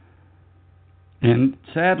 And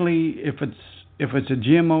sadly, if it's a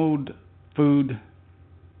GMO'd food,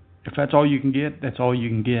 if that's all you can get, that's all you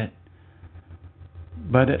can get.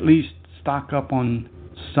 But at least stock up on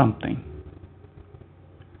something.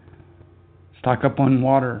 Stock up on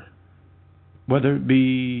water, whether it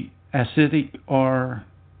be acidic or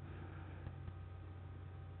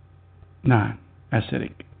not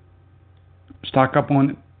acidic. Stock up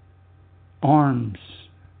on arms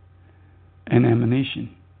and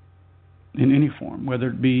ammunition in any form, whether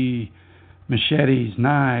it be machetes,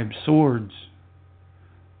 knives, swords,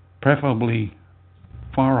 preferably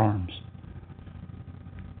firearms.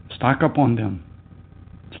 Stock up on them.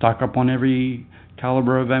 Stock up on every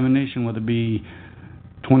caliber of ammunition, whether it be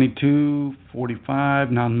 22, 45,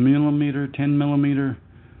 9mm, 10mm,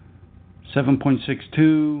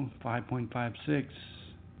 7.62, 5.56,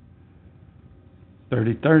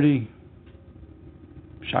 30-30,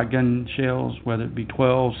 shotgun shells, whether it be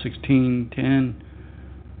 12, 16, 10,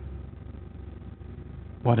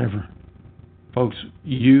 whatever. Folks,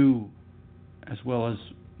 you as well as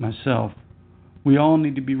myself, we all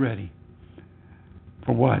need to be ready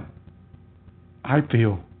for what I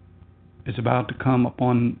feel is about to come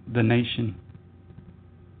upon the nation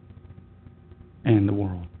and the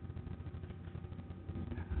world.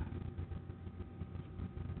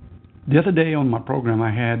 The other day on my program,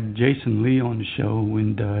 I had Jason Lee on the show,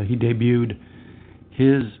 and he debuted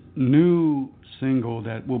his new single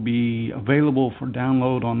that will be available for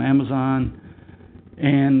download on Amazon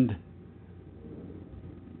and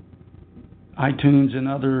iTunes and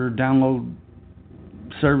other download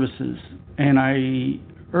services. And I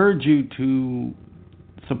urge you to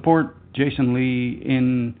support Jason Lee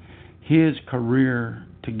in his career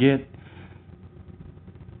to get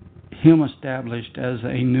him established as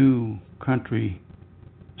a new country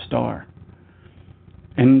star.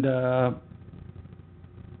 And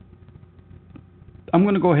I'm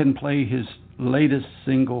going to go ahead and play his latest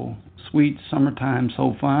single, Sweet Summertime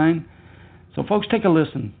So Fine. So folks, take a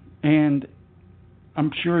listen, and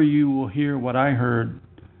I'm sure you will hear what I heard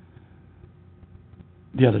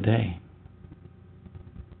the other day.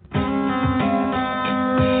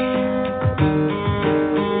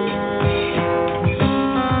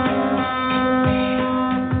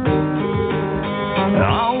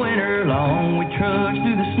 All winter long we trudge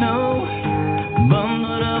through the snow,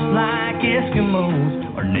 bundled up like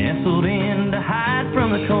Eskimos, or nestled in to hide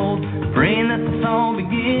from the cold, praying that the thaw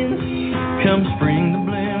begins. Come spring, the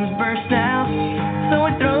blooms burst out, so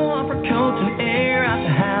we throw off our coats and air out the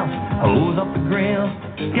house, hose off the grill,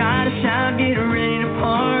 gotta shout, get ready to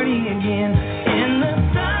party again. In the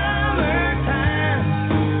summertime,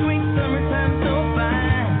 sweet summertime so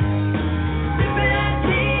fine, sipping hot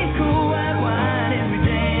tea and cool white wine as we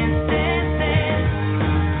dance, dance, dance,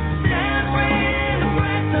 celebrating the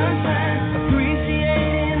bright sunshine,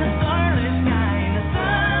 appreciating the starlit sky. In the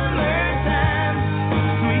summertime,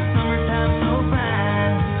 sweet summertime so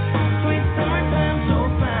fine, sweet summertime so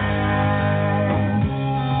fine.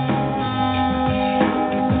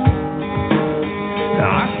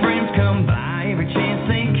 Our friends come by every chance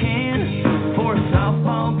they can, for a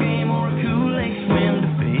softball game or a Kool-Aid swim, to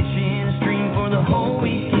fish in a stream for the whole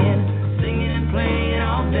weekend, singing and playing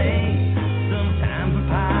all day. Sometimes we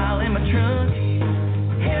pile in my truck,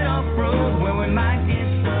 head off-road where we might get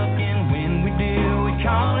stuck, and when we do, we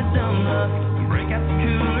call it dumb luck, break out the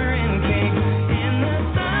cooler and cake. In the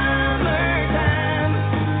summertime,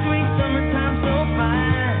 sweet summertime so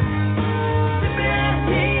fine, sipping hot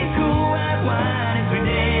tea and cool white wine as we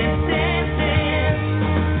dance, dance, dance,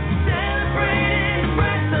 celebrating the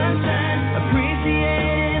bright sunshine,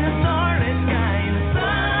 appreciating the starlit sky. In the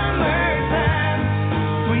summertime,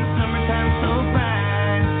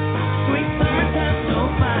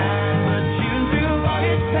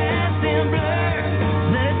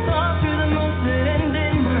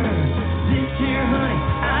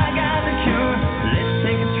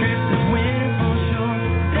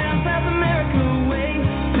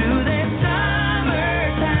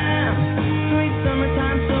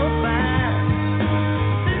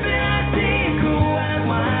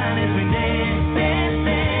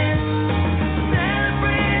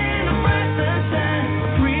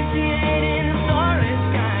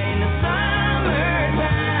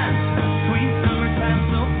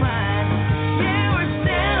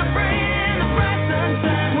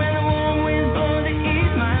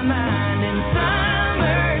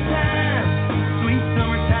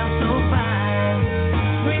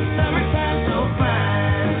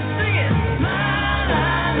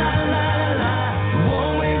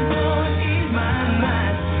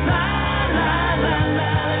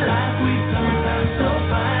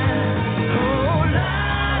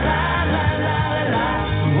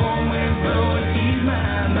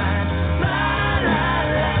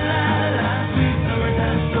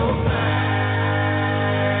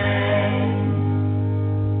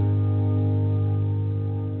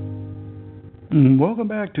 Welcome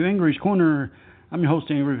back to Angry's Corner. I'm your host,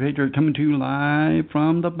 Angry Patriot, coming to you live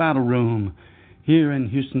from the Battle Room here in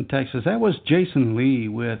Houston, Texas. That was Jason Lee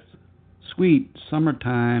with Sweet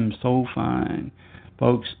Summertime So Fine.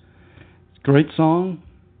 Folks, great song,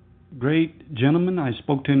 great gentleman. I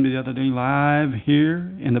spoke to him the other day live here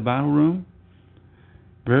in the Battle Room.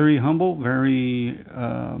 Very humble, very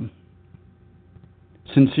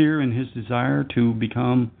sincere in his desire to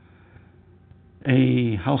become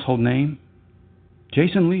a household name.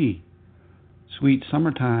 Jason Lee, Sweet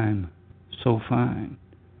Summertime, So Fine.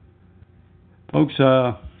 Folks,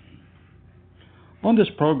 on this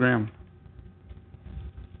program,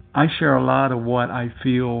 I share a lot of what I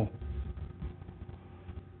feel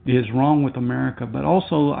is wrong with America, but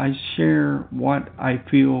also I share what I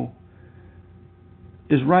feel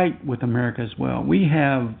is right with America as well. We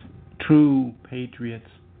have true patriots,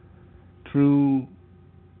 true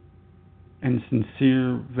and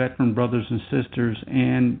sincere veteran brothers and sisters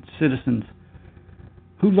and citizens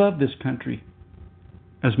who love this country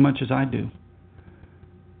as much as I do,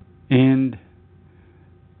 and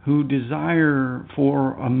who desire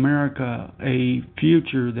for America a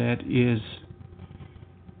future that is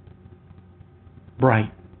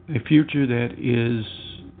bright, a future that is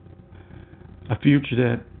a future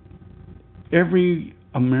that every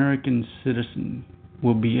American citizen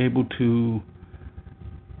will be able to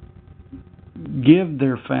give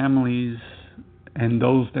their families and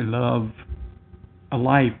those they love a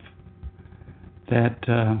life that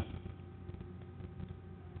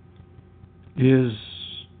is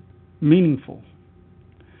meaningful.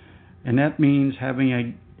 And that means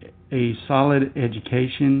having a solid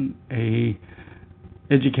education, a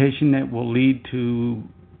education that will lead to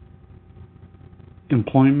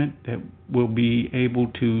employment, that will be able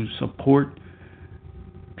to support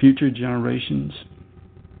future generations.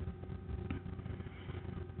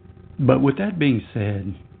 But with that being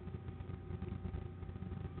said,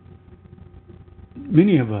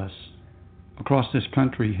 many of us across this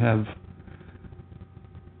country have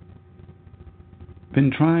been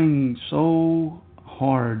trying so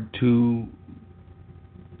hard to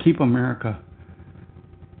keep America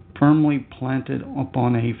firmly planted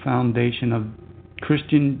upon a foundation of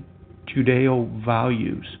Christian Judeo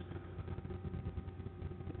values,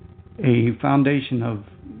 a foundation of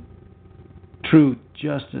truth,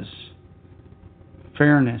 justice,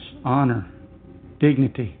 fairness, honor,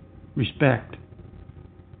 dignity, respect.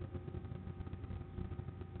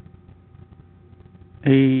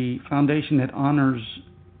 A foundation that honors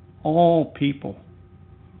all people,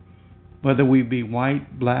 whether we be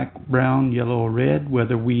white, black, brown, yellow, or red,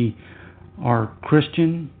 whether we are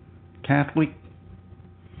Christian, Catholic,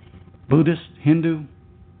 Buddhist, Hindu,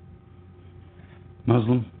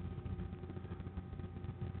 Muslim.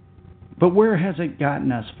 But where has it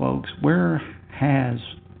gotten us, folks? Where has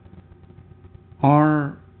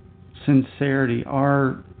our sincerity,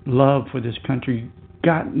 our love for this country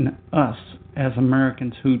gotten us as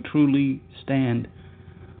Americans who truly stand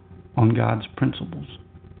on God's principles?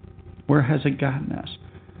 Where has it gotten us?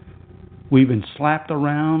 We've been slapped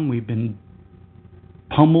around, we've been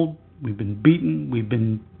pummeled, we've been beaten, we've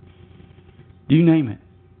been, you name it.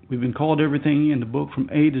 We've been called everything in the book from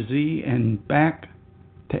A to Z and back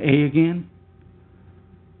to A again,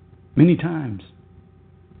 many times.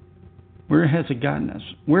 Where has it gotten us?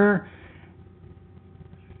 Where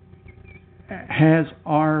has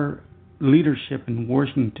our leadership in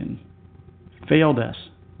Washington failed us?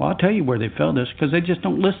 Well, I'll tell you where they failed us, because they just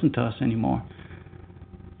don't listen to us anymore.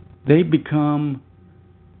 They become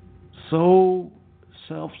so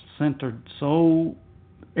self-centered, so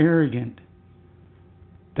arrogant,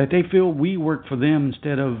 that they feel we work for them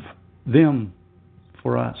instead of them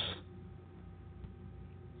for us.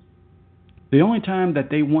 The only time that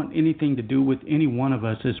they want anything to do with any one of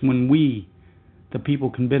us is when we, the people,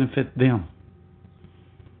 can benefit them.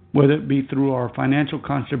 Whether it be through our financial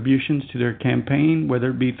contributions to their campaign, whether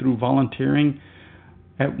it be through volunteering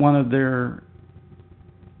at one of their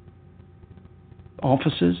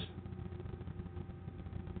offices,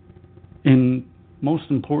 and most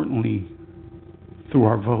importantly, through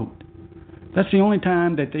our vote. That's the only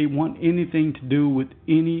time that they want anything to do with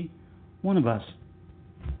any one of us.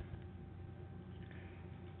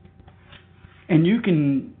 And you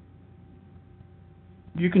can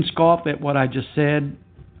scoff at what I just said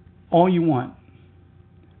all you want,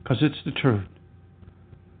 because it's the truth.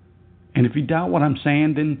 And if you doubt what I'm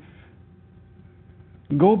saying, then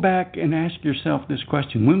go back and ask yourself this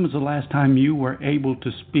question. When was the last time you were able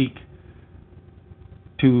to speak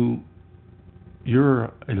to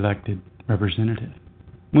your elected representative?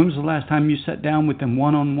 When was the last time you sat down with them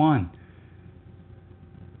one-on-one,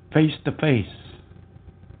 face-to-face,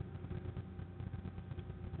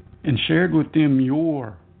 and shared with them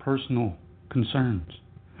your personal concerns.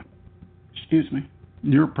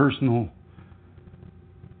 Your personal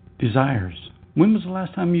desires. When was the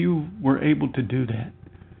last time you were able to do that?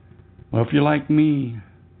 Well, if you're like me,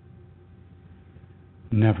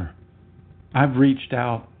 never. I've reached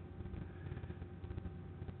out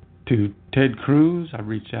to Ted Cruz. I've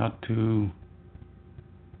reached out to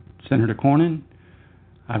Senator Cornyn.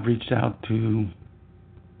 I've reached out to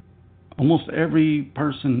almost every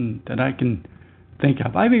person that I can think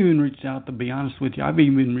of. I've even reached out, to be honest with you, I've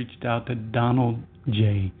even reached out to Donald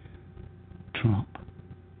J. Trump.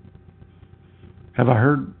 Have I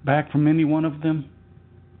heard back from any one of them?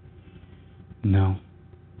 No,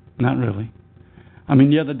 not really. I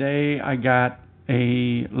mean, the other day I got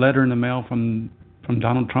a letter in the mail from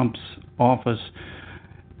Donald Trump's office.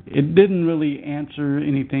 It didn't really answer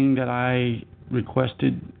anything that I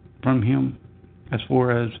requested from him as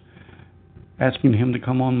far as asking him to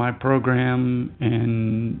come on my program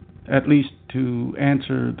and at least to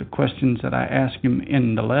answer the questions that I asked him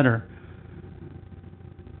in the letter.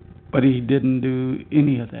 But he didn't do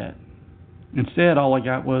any of that. Instead, all I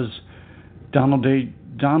got was Donald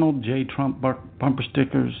J. Trump bumper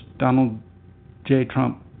stickers, Donald J.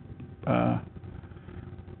 Trump, a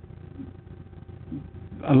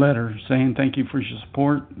letter saying thank you for your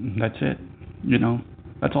support. That's it.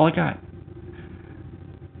 That's all I got.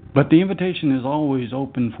 But the invitation is always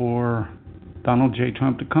open for Donald J.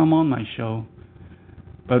 Trump to come on my show.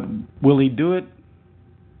 But will he do it?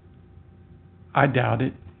 I doubt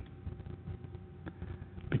it.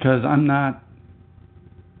 Because I'm not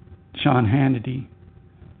Sean Hannity.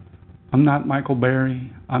 I'm not Michael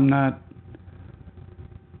Berry. I'm not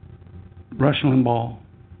Rush Limbaugh.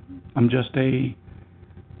 I'm just a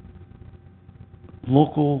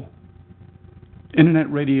local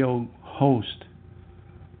internet radio host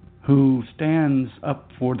who stands up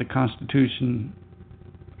for the Constitution,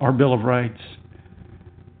 our Bill of Rights,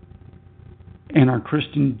 and our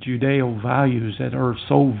Christian Judeo values that are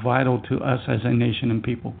so vital to us as a nation and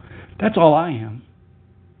people. That's all I am.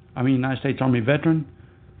 I'm a United States Army veteran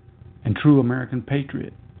and true American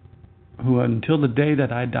patriot who, until the day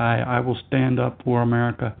that I die, I will stand up for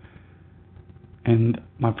America and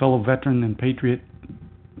my fellow veteran and patriot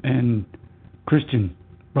and Christian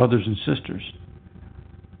brothers and sisters.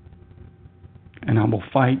 And I will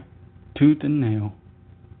fight tooth and nail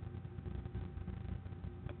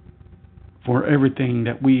for everything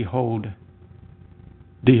that we hold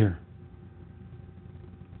dear.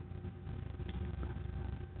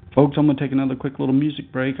 Folks, I'm going to take another quick little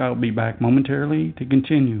music break. I'll be back momentarily to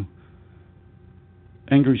continue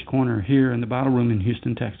Angry's Corner here in the Battle Room in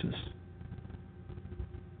Houston, Texas.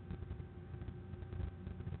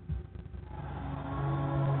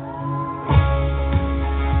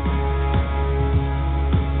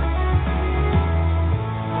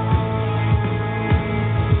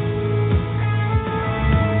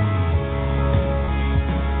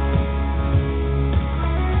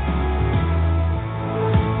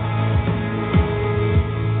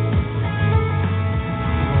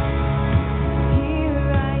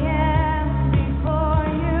 Here I am before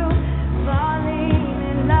you.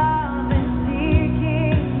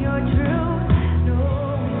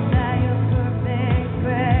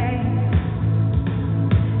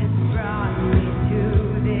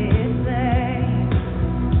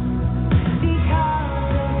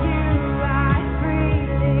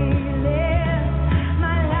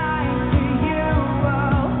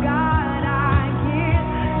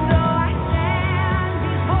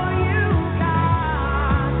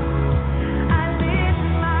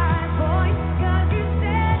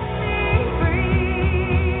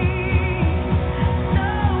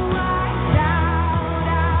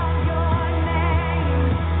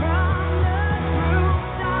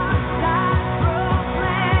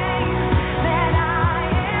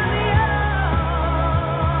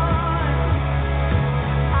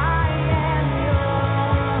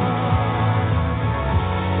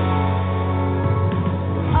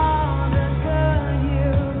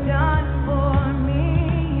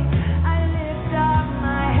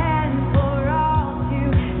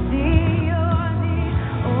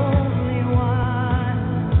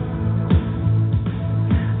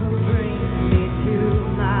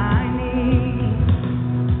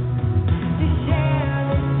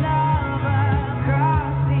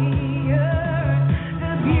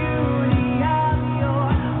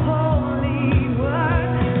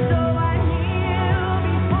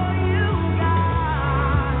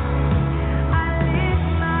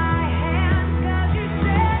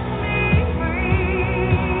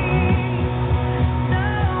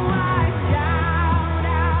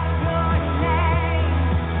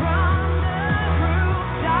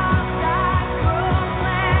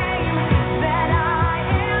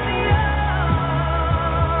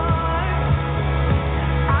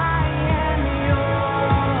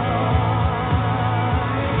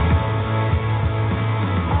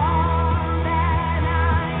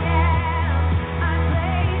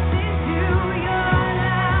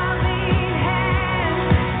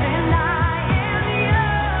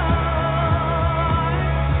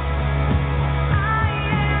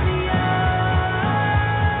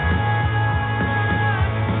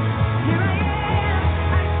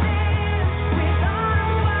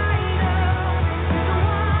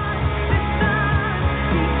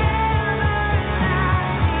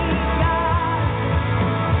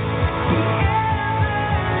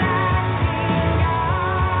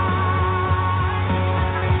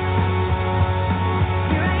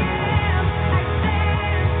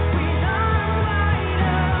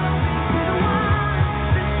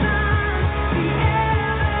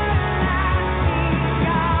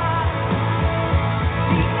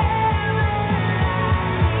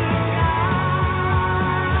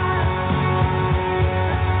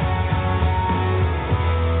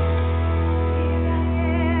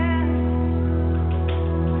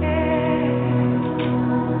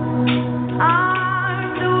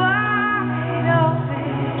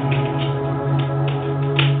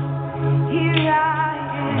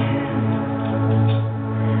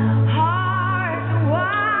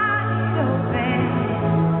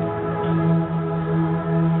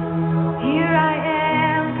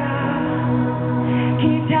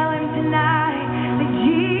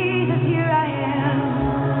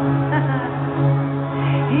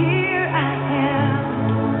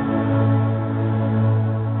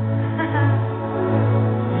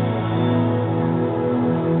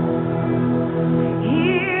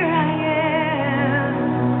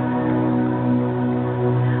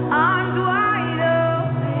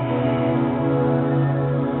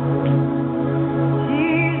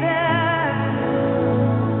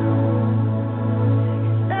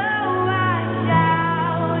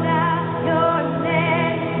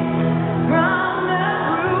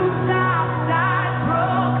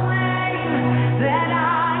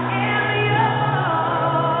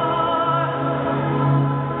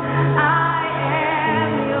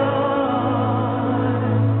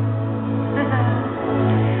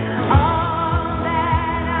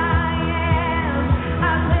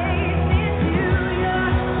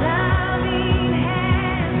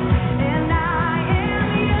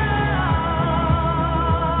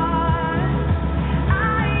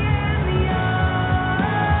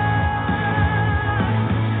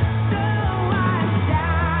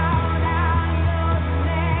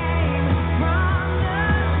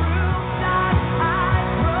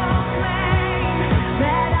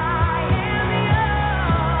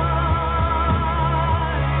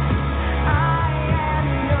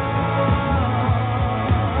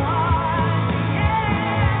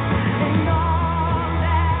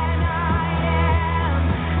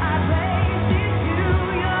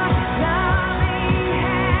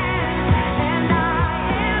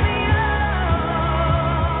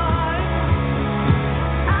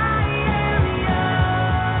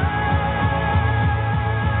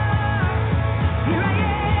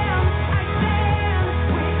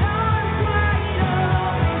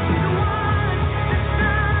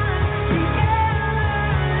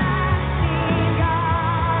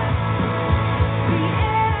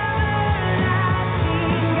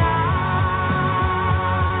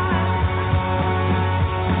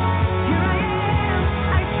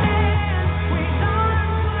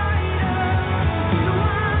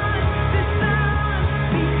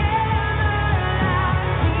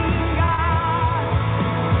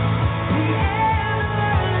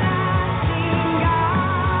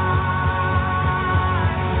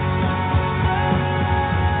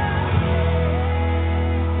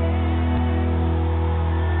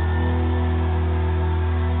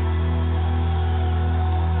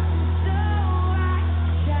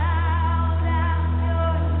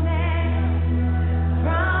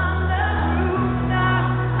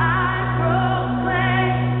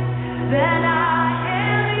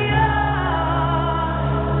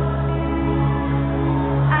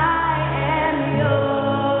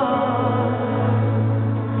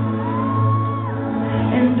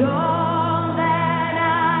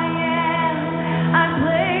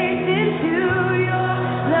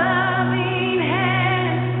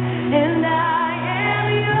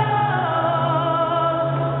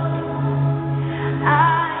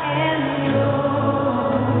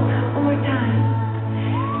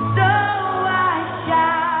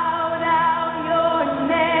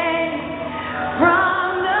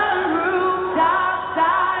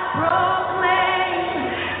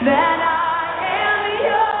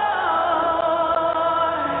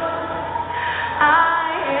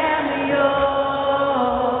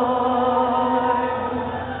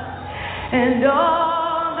 and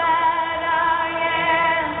all that I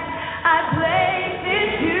am, I place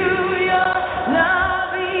into your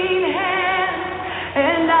loving hands,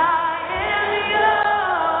 and I am yours.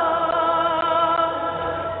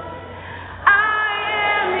 I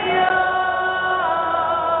am yours.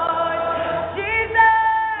 Jesus,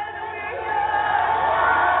 we're yours.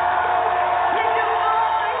 Lift your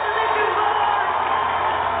voice, lift your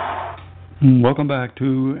voice. Welcome back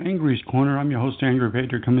to Angry's Corner. I'm your host, Angry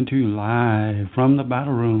Patriot, coming to you live from the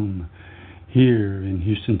Battle Room here in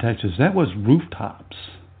Houston, Texas. That was Rooftops,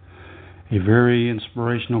 a very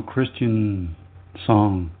inspirational Christian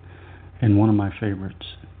song and one of my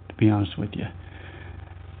favorites, to be honest with you.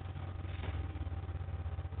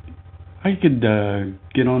 I could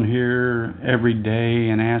get on here every day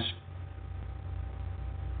and ask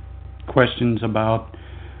questions about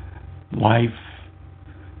life.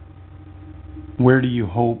 Where do you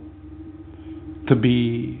hope to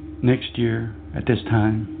be next year at this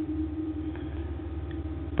time?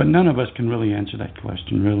 But none of us can really answer that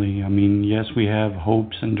question, really. I mean, yes, we have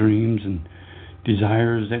hopes and dreams and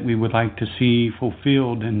desires that we would like to see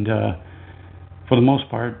fulfilled, and for the most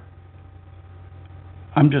part,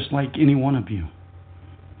 I'm just like any one of you.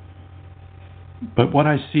 But what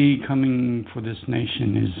I see coming for this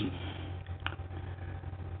nation is,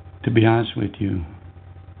 to be honest with you,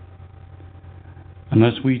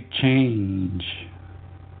 unless we change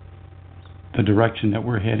the direction that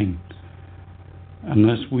we're heading,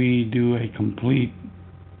 unless we do a complete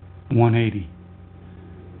 180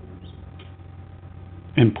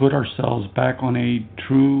 and put ourselves back on a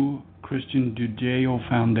true Christian Judeo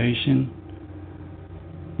foundation,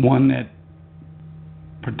 one that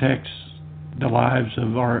protects the lives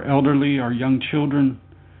of our elderly, our young children,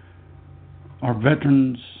 our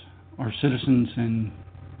veterans, our citizens, and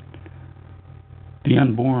the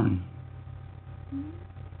unborn,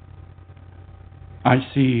 I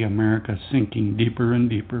see America sinking deeper and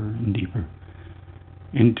deeper and deeper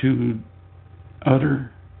into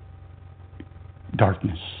utter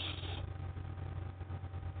darkness.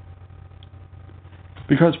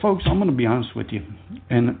 Because, folks, I'm going to be honest with you,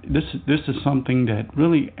 and this is something that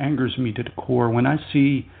really angers me to the core when I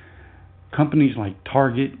see companies like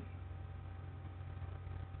Target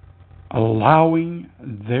allowing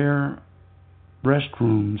their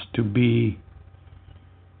restrooms to be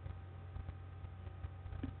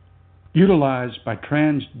utilized by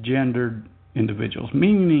transgendered individuals,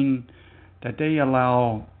 meaning that they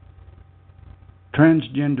allow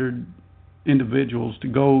transgendered individuals to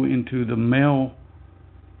go into the male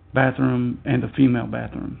bathroom and the female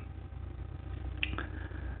bathroom.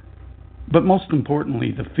 But most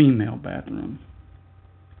importantly, the female bathroom.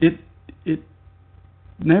 It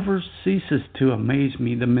never ceases to amaze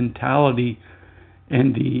me, the mentality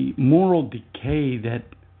and the moral decay that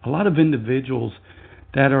a lot of individuals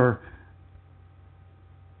that are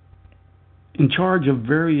in charge of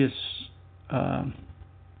various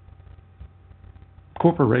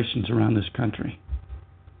corporations around this country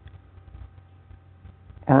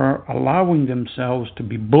are allowing themselves to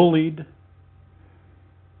be bullied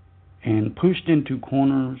and pushed into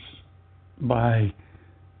corners by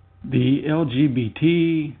the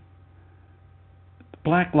LGBT,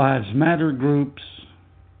 Black Lives Matter groups,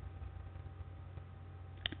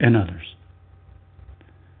 and others.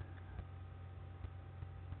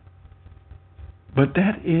 But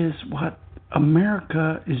that is what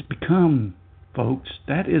America is become, folks.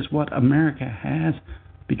 That is what America has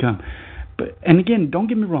become. And again, don't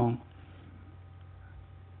get me wrong.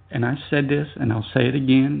 And I said this, and I'll say it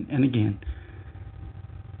again and again.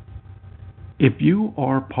 If you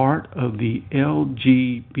are part of the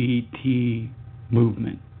LGBT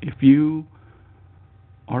movement, if you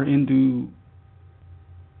are into,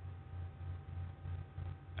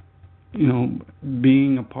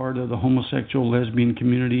 being a part of the homosexual, lesbian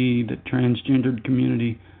community, the transgendered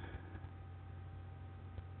community,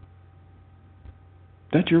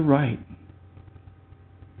 that's your right.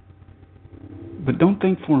 But don't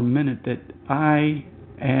think for a minute that I,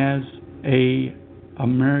 as a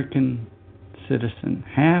American citizen,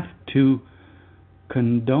 have to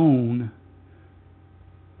condone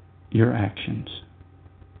your actions,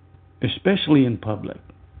 especially in public.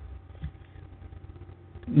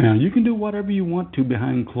 Now, you can do whatever you want to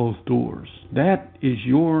behind closed doors. That is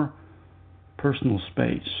your personal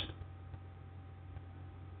space.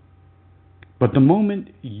 But the moment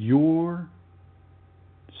your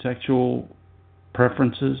sexual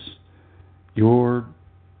preferences, your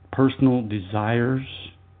personal desires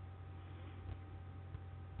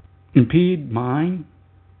impede mine,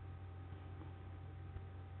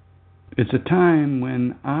 it's a time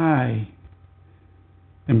when I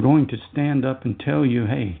am going to stand up and tell you,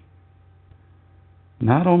 hey,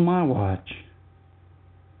 not on my watch.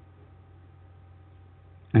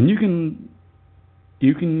 And you can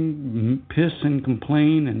piss and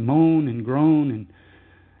complain and moan and groan and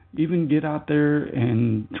even get out there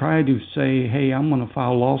and try to say, hey, I'm going to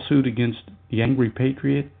file a lawsuit against the angry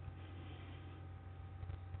patriot.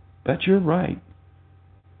 That's your right.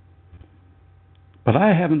 But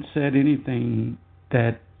I haven't said anything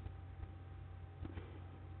that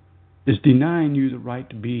is denying you the right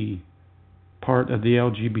to be part of the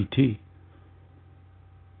LGBT.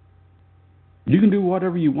 You can do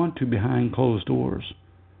whatever you want to behind closed doors,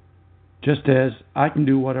 just as I can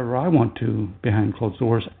do whatever I want to behind closed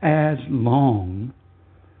doors, as long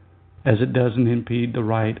as it doesn't impede the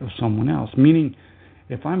right of someone else. Meaning,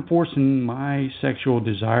 if I'm forcing my sexual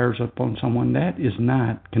desires upon someone, that is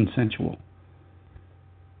not consensual.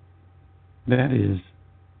 That is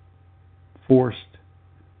forced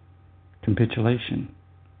capitulation.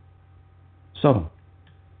 So,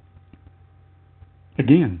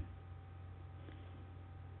 again,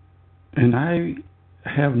 and I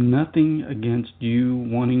have nothing against you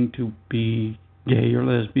wanting to be gay or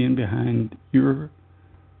lesbian behind your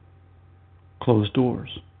closed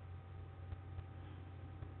doors.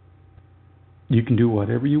 You can do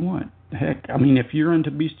whatever you want. Heck, I mean, if you're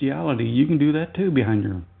into bestiality, you can do that too behind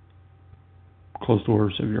your closed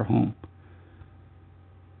doors of your home.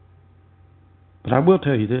 But I will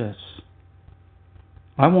tell you this.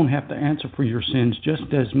 I won't have to answer for your sins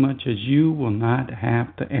just as much as you will not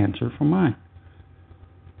have to answer for mine.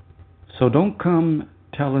 So don't come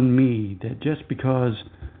telling me that just because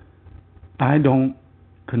I don't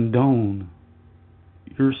condone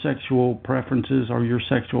your sexual preferences or your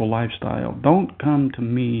sexual lifestyle, don't come to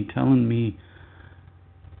me telling me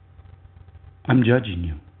I'm judging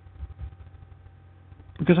you.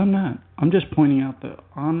 Because I'm not. I'm just pointing out the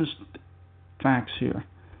honest facts here.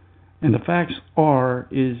 And the facts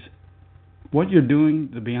is what you're doing,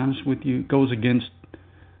 to be honest with you, goes against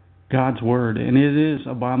God's word. And it is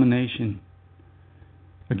abomination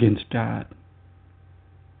against God.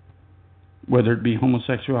 Whether it be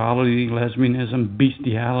homosexuality, lesbianism,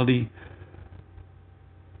 bestiality,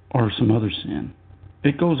 or some other sin.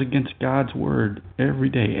 It goes against God's word every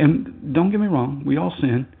day. And don't get me wrong, we all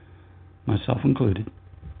sin, myself included.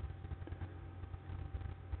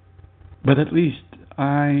 But at least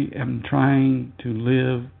I am trying to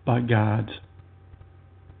live by God's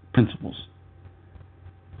principles.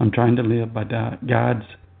 I'm trying to live by God's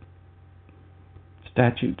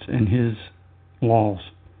statutes and His laws.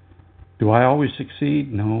 Do I always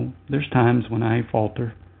succeed? No. There's times when I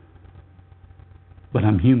falter. But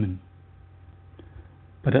I'm human.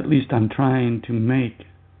 But at least I'm trying to make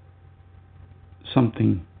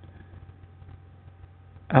something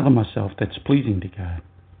out of myself that's pleasing to God.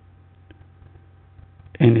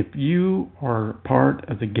 And if you are part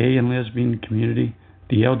of the gay and lesbian community,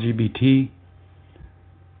 the LGBT,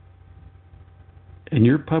 and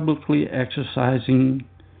you're publicly exercising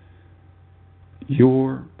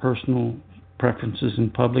your personal preferences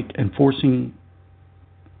in public and forcing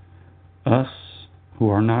us who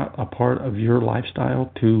are not a part of your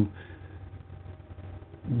lifestyle to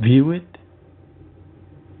view it,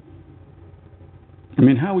 I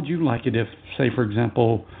mean, how would you like it if, say, for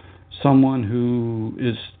example, someone who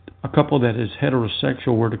is a couple that is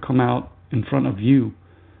heterosexual were to come out in front of you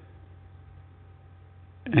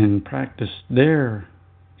and practice their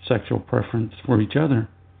sexual preference for each other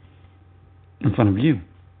in front of you?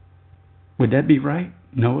 Would that be right?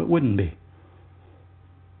 No, it wouldn't be.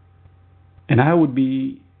 And I would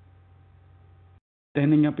be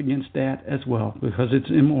standing up against that as well, because it's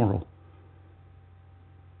immoral.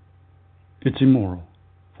 It's immoral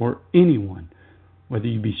for anyone, whether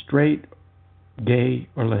you be straight, gay,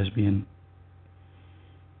 or lesbian,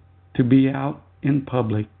 to be out in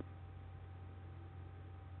public,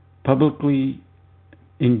 publicly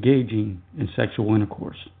engaging in sexual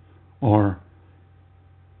intercourse or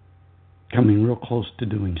coming real close to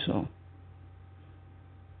doing so.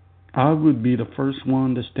 I would be the first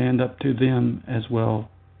one to stand up to them as well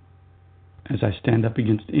as I stand up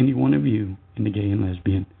against any one of you in the gay and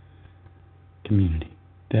lesbian community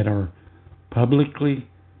that are publicly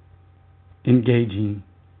engaging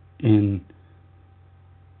in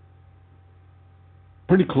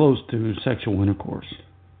pretty close to sexual intercourse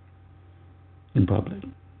in public.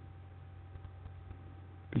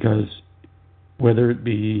 Because whether it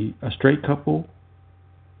be a straight couple,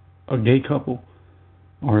 a gay couple,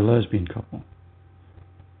 or a lesbian couple,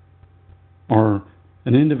 or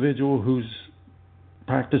an individual who's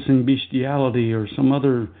practicing bestiality or some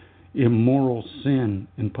other immoral sin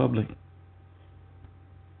in public,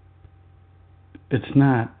 It's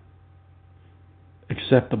not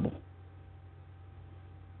acceptable.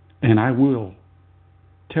 And I will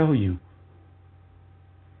tell you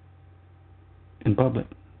in public.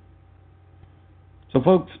 So,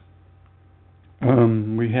 folks,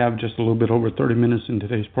 we have just a little bit over 30 minutes in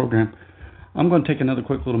today's program. I'm going to take another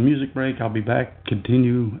quick little music break. I'll be back,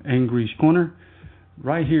 continue Angry's Corner,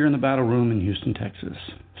 right here in the Battle Room in Houston, Texas.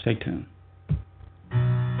 Stay tuned.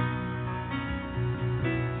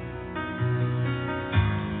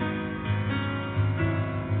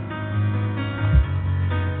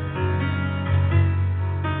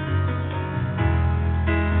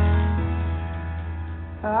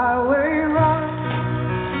 Highway run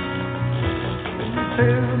into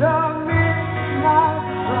the midnight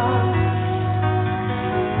sun.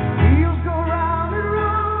 Wheels go round and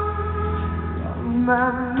round on my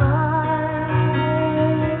mind.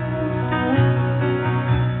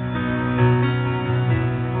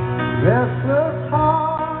 Restless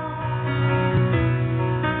heart,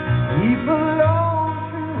 sleep alone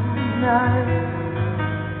tonight.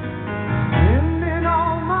 Spending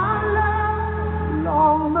all my life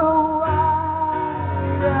along the wire.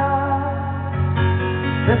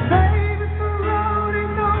 They say it's the road,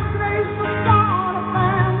 ain't no place for start a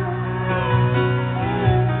family.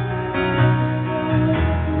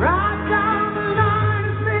 Right down the line,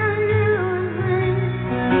 it's been you and me.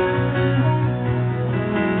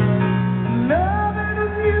 Loving the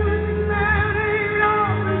music, man, ain't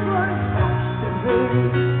always what it's supposed to be.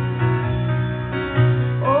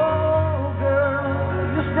 Oh,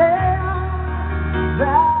 girl, you stand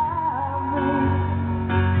by me.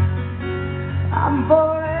 I'm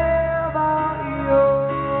forever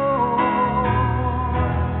yours.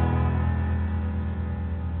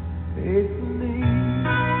 Faithfully.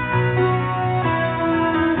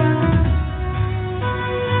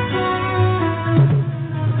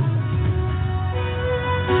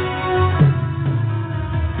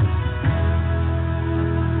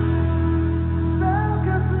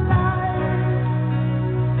 Circus lights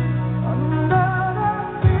under the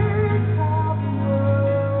big top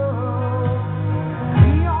world.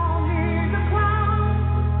 We all need the clown,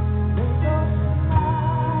 make us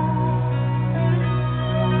smile.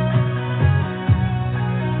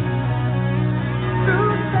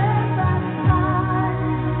 Through setback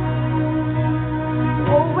times,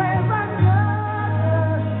 always another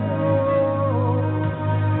show.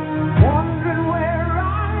 Wondering where I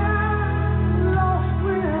am, lost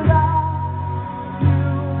without you.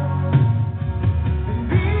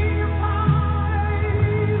 Being apart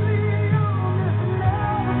easy on this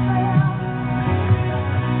never fails.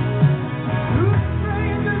 Through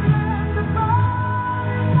strangers and the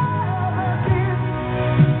body never did.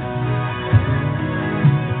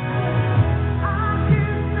 I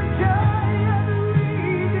kiss the joy of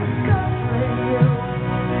rediscovering you.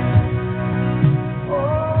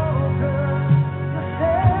 Oh, girl, you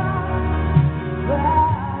stand by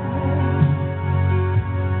me.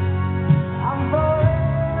 I'm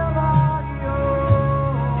forever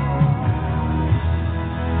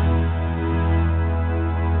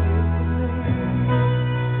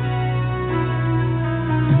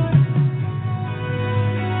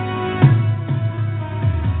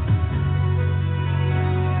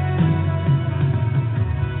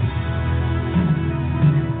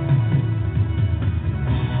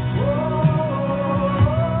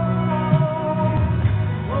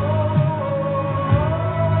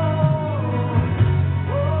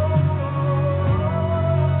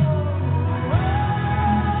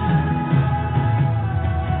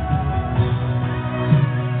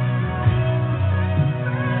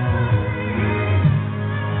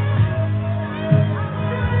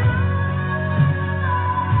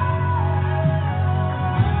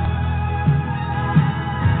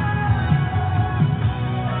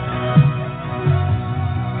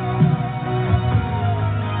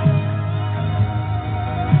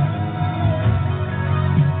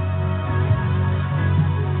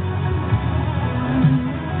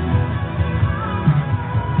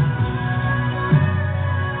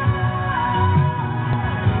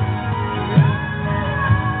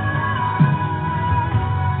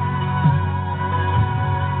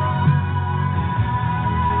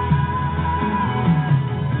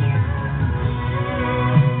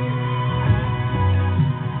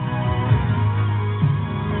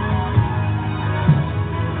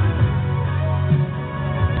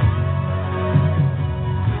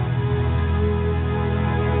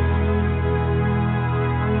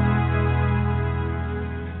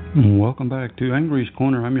Welcome back to Angry's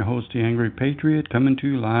Corner. I'm your host, the Angry Patriot, coming to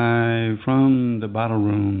you live from the Battle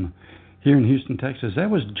Room here in Houston, Texas. That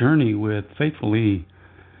was Journey with Faithfully.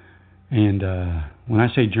 And when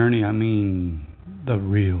I say journey, I mean the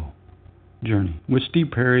real journey. With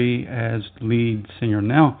Steve Perry as lead singer.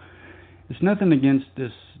 Now, it's nothing against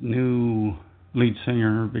this new lead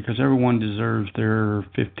singer, because everyone deserves their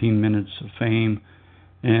 15 minutes of fame.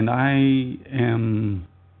 And I am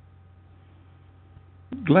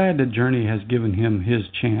glad that Journey has given him his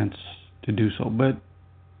chance to do so. But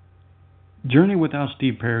Journey without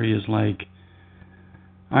Steve Perry is like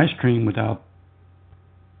ice cream without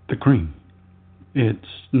the cream.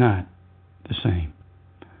 It's not the same.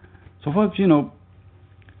 So folks,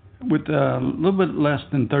 with a little bit less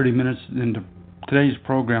than 30 minutes into today's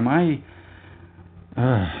program, I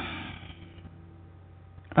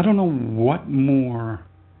don't know what more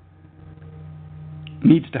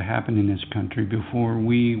needs to happen in this country before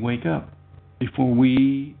we wake up, before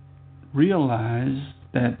we realize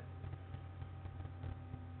that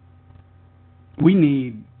we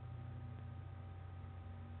need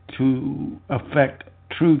to affect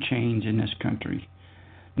true change in this country.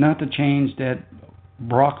 Not the change that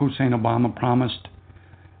Barack Hussein Obama promised,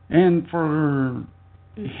 and for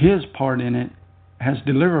his part in it has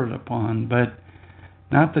delivered upon, but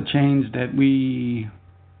not the change that we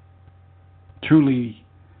truly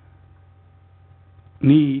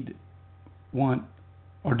need, want,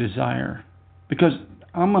 or desire. Because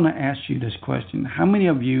I'm going to ask you this question. How many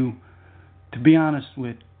of you, to be honest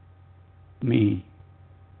with me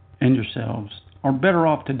and yourselves, are better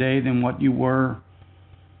off today than what you were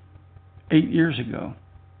 8 years ago?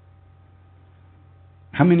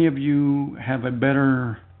 How many of you have a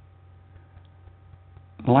better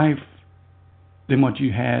life than what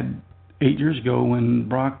you had 8 years ago when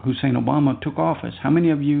Barack Hussein Obama took office? How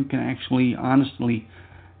many of you can actually honestly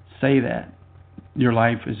say that your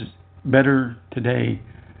life is better today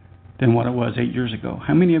than what it was 8 years ago?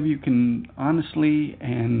 How many of you can honestly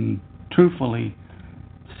and truthfully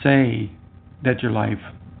say that your life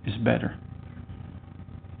is better?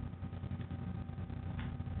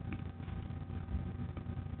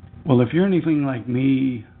 Well, if you're anything like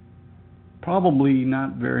me, probably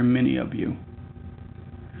not very many of you.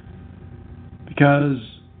 Because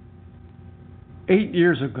 8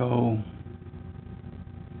 years ago,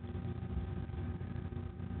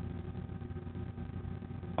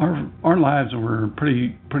 our lives were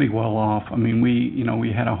pretty well off. I mean,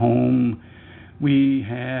 we had a home, we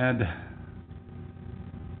had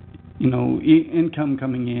income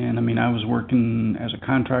coming in. I mean, I was working as a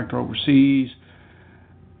contractor overseas.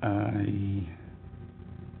 I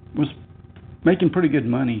was making pretty good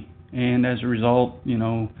money, and as a result,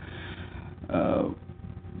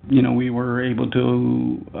 we were able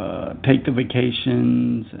to take the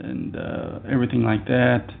vacations and everything like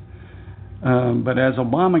that. But as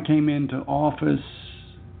Obama came into office,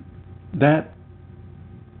 that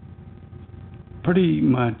pretty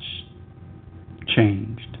much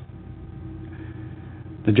changed.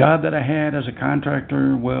 The job that I had as a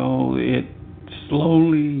contractor, well, it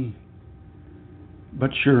slowly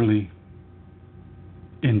but surely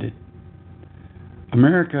ended.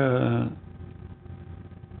 America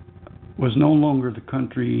was no longer the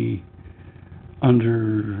country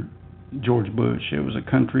under George Bush. It was a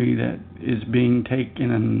country that is being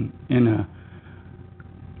taken in a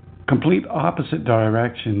complete opposite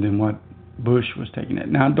direction than what Bush was taking it.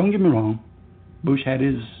 Now, don't get me wrong, Bush had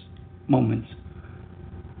his moments.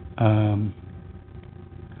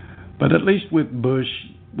 But at least with Bush,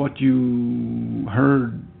 what you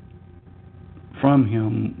heard from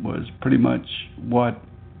him was pretty much what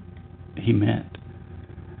he meant.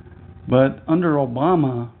 But under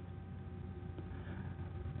Obama,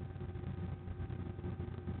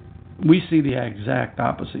 we see the exact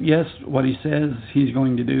opposite. Yes, what he says he's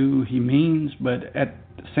going to do, he means, but at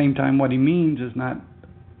the same time, what he means is not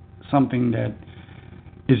something that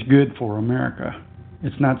is good for America.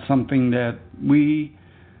 It's not something that we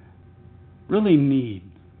really need.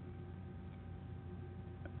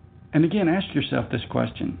 And again, ask yourself this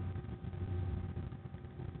question.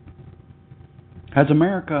 Has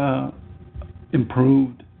America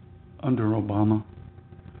improved under Obama?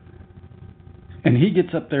 And he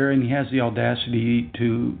gets up there and he has the audacity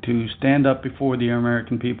to stand up before the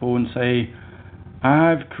American people and say,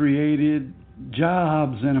 I've created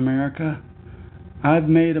jobs in America. I've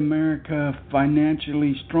made America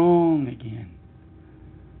financially strong again.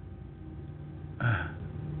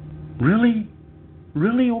 Really?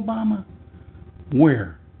 Really, Obama?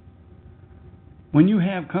 Where? When you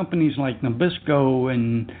have companies like Nabisco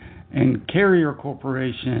and Carrier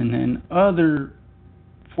Corporation and other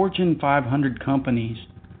Fortune 500 companies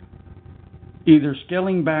either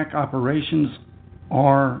scaling back operations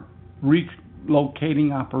or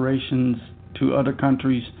relocating operations to other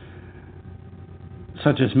countries,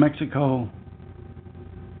 such as Mexico,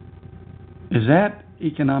 is that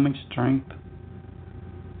economic strength?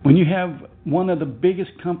 When you have one of the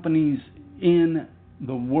biggest companies in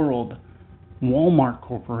the world, Walmart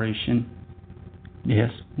Corporation,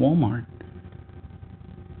 yes, Walmart,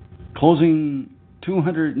 closing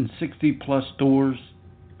 260 plus stores,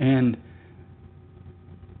 and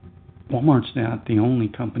Walmart's not the only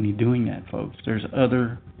company doing that, folks. There's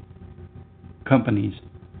other companies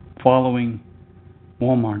following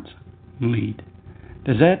Walmart's lead.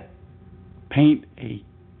 Does that paint a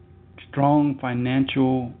strong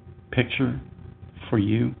financial picture for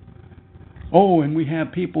you? Oh, and we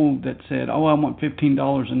have people that said, oh, I want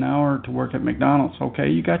 $15 an hour to work at McDonald's. Okay,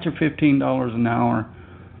 you got your $15 an hour,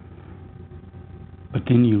 but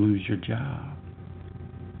then you lose your job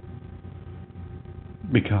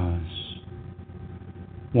because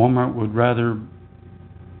Walmart would rather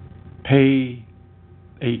pay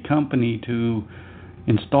a company to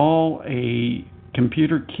install a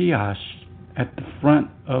computer kiosk at the front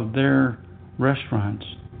of their restaurants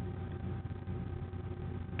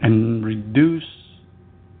and reduce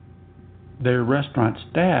their restaurant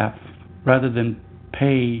staff rather than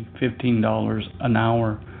pay $15 an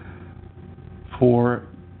hour for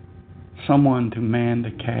someone to man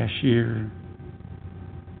the cashier.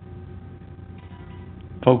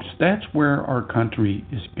 Folks, that's where our country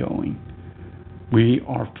is going. We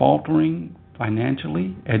are faltering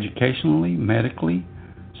financially, educationally, medically,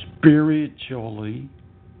 spiritually,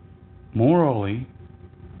 morally,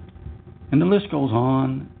 and the list goes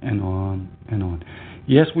on and on and on.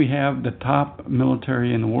 Yes, we have the top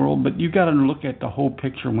military in the world, but you've got to look at the whole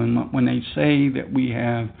picture when they say that we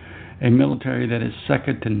have a military that is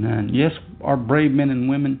second to none. Yes, our brave men and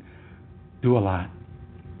women do a lot,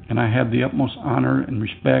 and I have the utmost honor and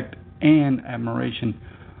respect and admiration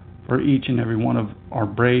for each and every one of our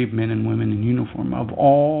brave men and women in uniform of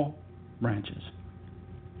all branches.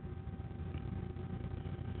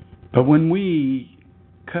 But when we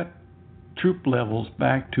cut troop levels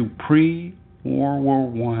back to pre-World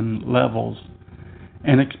War I levels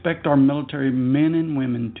and expect our military men and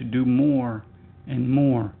women to do more and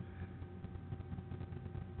more,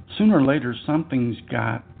 sooner or later something's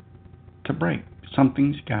got to break.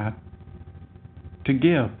 Something's got to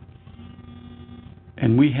give.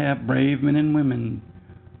 And we have brave men and women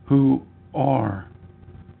who are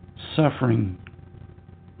suffering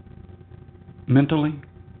mentally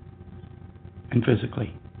and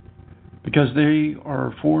physically because they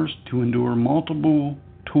are forced to endure multiple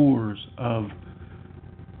tours of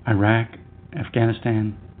Iraq,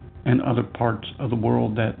 Afghanistan, and other parts of the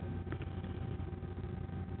world that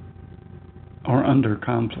are under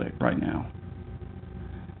conflict right now.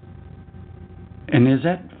 And is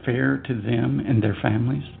that fair to them and their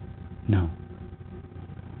families? No.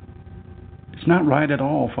 It's not right at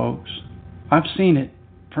all, folks. I've seen it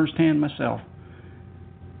firsthand myself.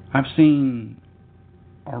 I've seen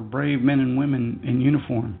our brave men and women in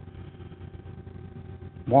uniform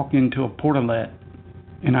walk into a portalet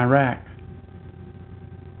in Iraq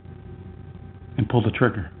and pull the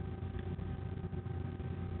trigger.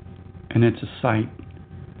 And it's a sight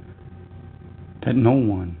that no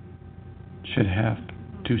one should have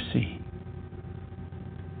to see,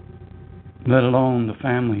 let alone the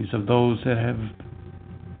families of those that have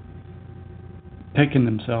taken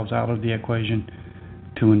themselves out of the equation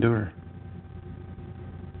to endure.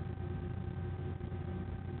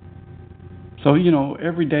 So,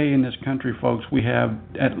 every day in this country, folks, we have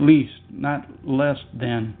at least, not less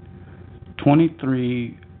than,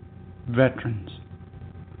 23 veterans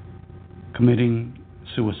committing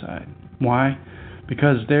suicide. Why?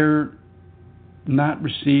 Because they're not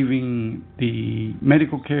receiving the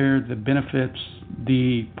medical care, the benefits,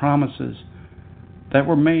 the promises that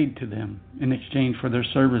were made to them in exchange for their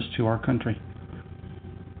service to our country.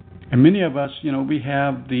 And many of us, we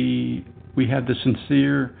have the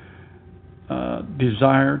sincere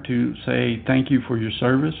desire to say thank you for your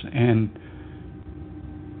service, and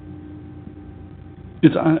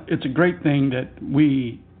it's a great thing that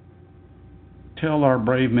we tell our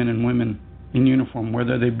brave men and women in uniform,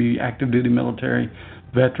 whether they be active duty military,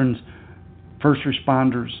 veterans, first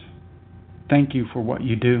responders, thank you for what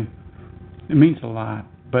you do. It means a lot.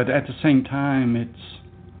 But at the same time, it's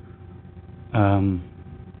kind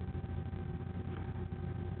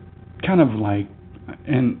of like,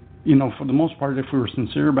 and for the most part, if we were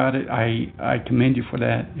sincere about it, I commend you for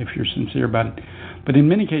that, if you're sincere about it. But in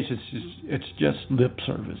many cases, it's just lip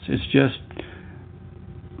service. It's just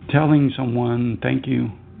telling someone thank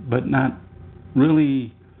you, but not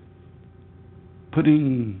really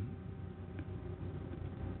putting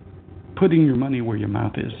your money where your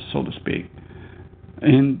mouth is, so to speak.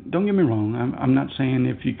 And don't get me wrong, I'm not saying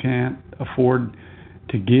if you can't afford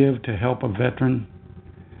to give to help a veteran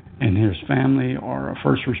and his family or a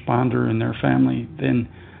first responder and their family, then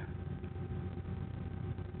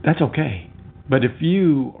that's okay. But if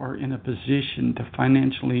you are in a position to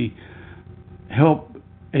financially help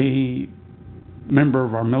a member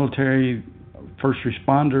of our military, first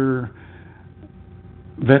responder,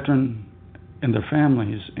 veteran, and their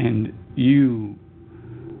families, and you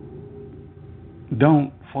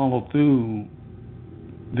don't follow through,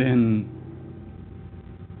 then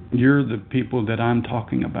you're the people that I'm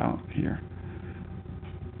talking about here.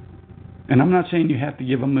 And I'm not saying you have to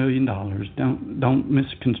give $1 million. Don't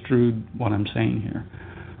misconstrue what I'm saying here.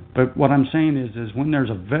 But what I'm saying is when there's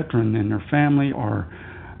a veteran and their family, or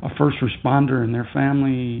a first responder and their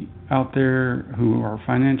family out there who are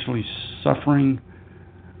financially suffering,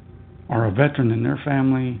 or a veteran and their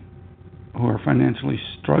family who are financially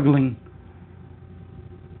struggling,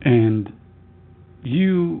 and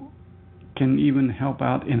you can even help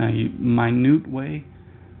out in a minute way,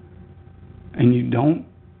 and you don't,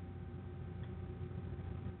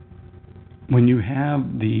 when you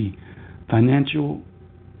have the financial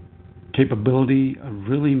capability of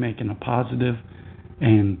really making a positive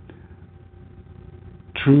and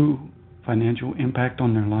true financial impact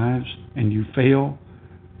on their lives, and you fail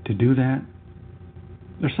to do that,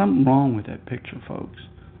 there's something wrong with that picture, folks.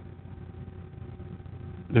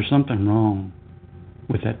 There's something wrong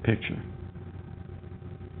with that picture.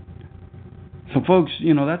 So, folks,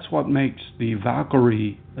 that's what makes the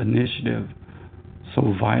Valkyrie initiative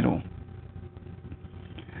so vital.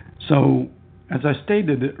 So, as I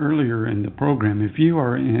stated earlier in the program, if you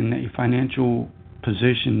are in a financial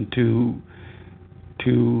position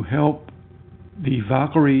to help the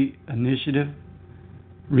Valkyrie initiative,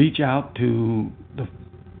 reach out to the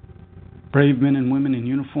brave men and women in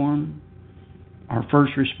uniform, our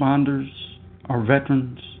first responders, our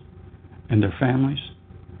veterans, and their families.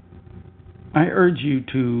 I urge you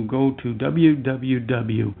to go to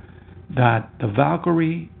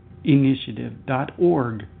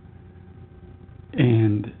www.thevalkyrieinitiative.org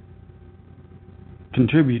and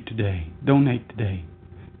contribute today, donate today,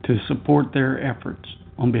 to support their efforts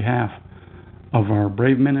on behalf of our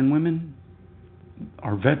brave men and women,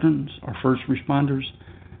 our veterans, our first responders,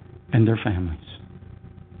 and their families.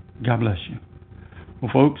 God bless you.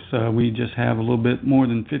 Well, folks, we just have a little bit more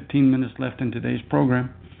than 15 minutes left in today's program.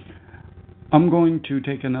 I'm going to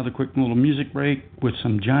take another quick little music break with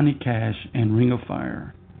some Johnny Cash and Ring of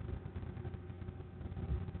Fire.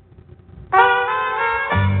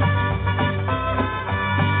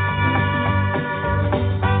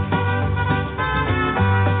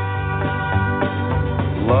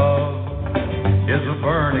 Love is a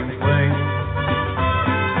burning thing,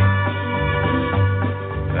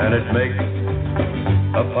 and it makes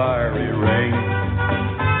a fiery ring.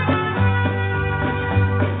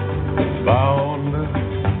 Bound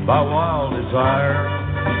by wild desire,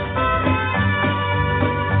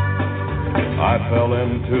 I fell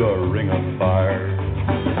into a ring of fire.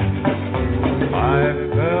 I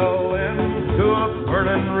fell into a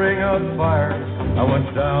burning ring of fire. I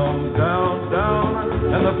went down, down, down,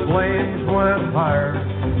 and the flames went higher.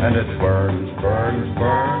 And it burns, burns,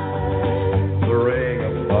 burns, the ring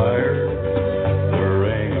of fire, the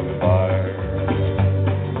ring of fire.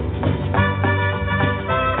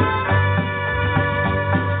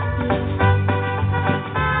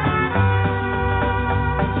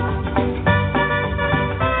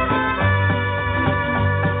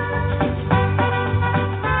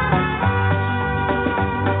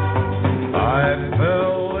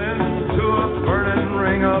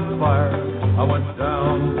 I went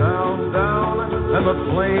down, down, down, and the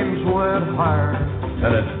flames went higher.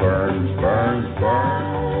 And it burns, burns,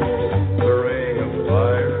 burns, the ring of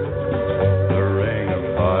fire, the ring of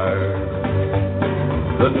fire.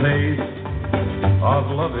 The taste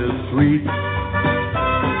of love is sweet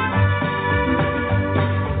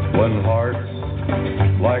when hearts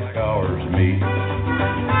like ours meet.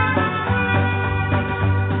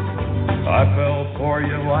 I fell for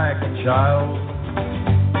you like a child.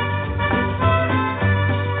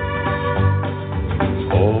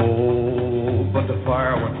 Oh, but the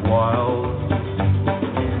fire went wild.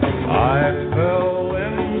 I fell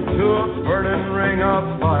into a burning ring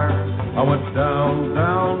of fire. I went down,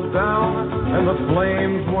 down, down, and the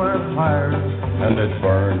flames went higher. And it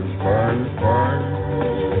burns, burns,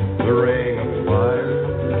 burns, the ring of fire,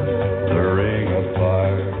 the ring of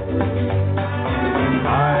fire.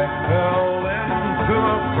 I fell into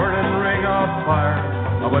a burning ring of fire.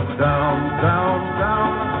 I went down, down,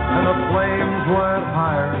 down, and the flames went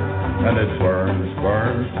higher. And it burns,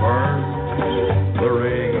 burns, burns, the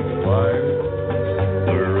ring of fire,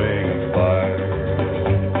 the ring of fire,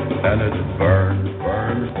 and it burns,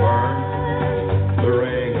 burns, burns, the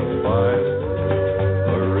ring of fire,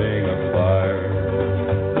 the ring of fire,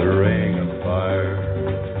 the ring of fire,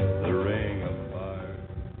 the ring of fire.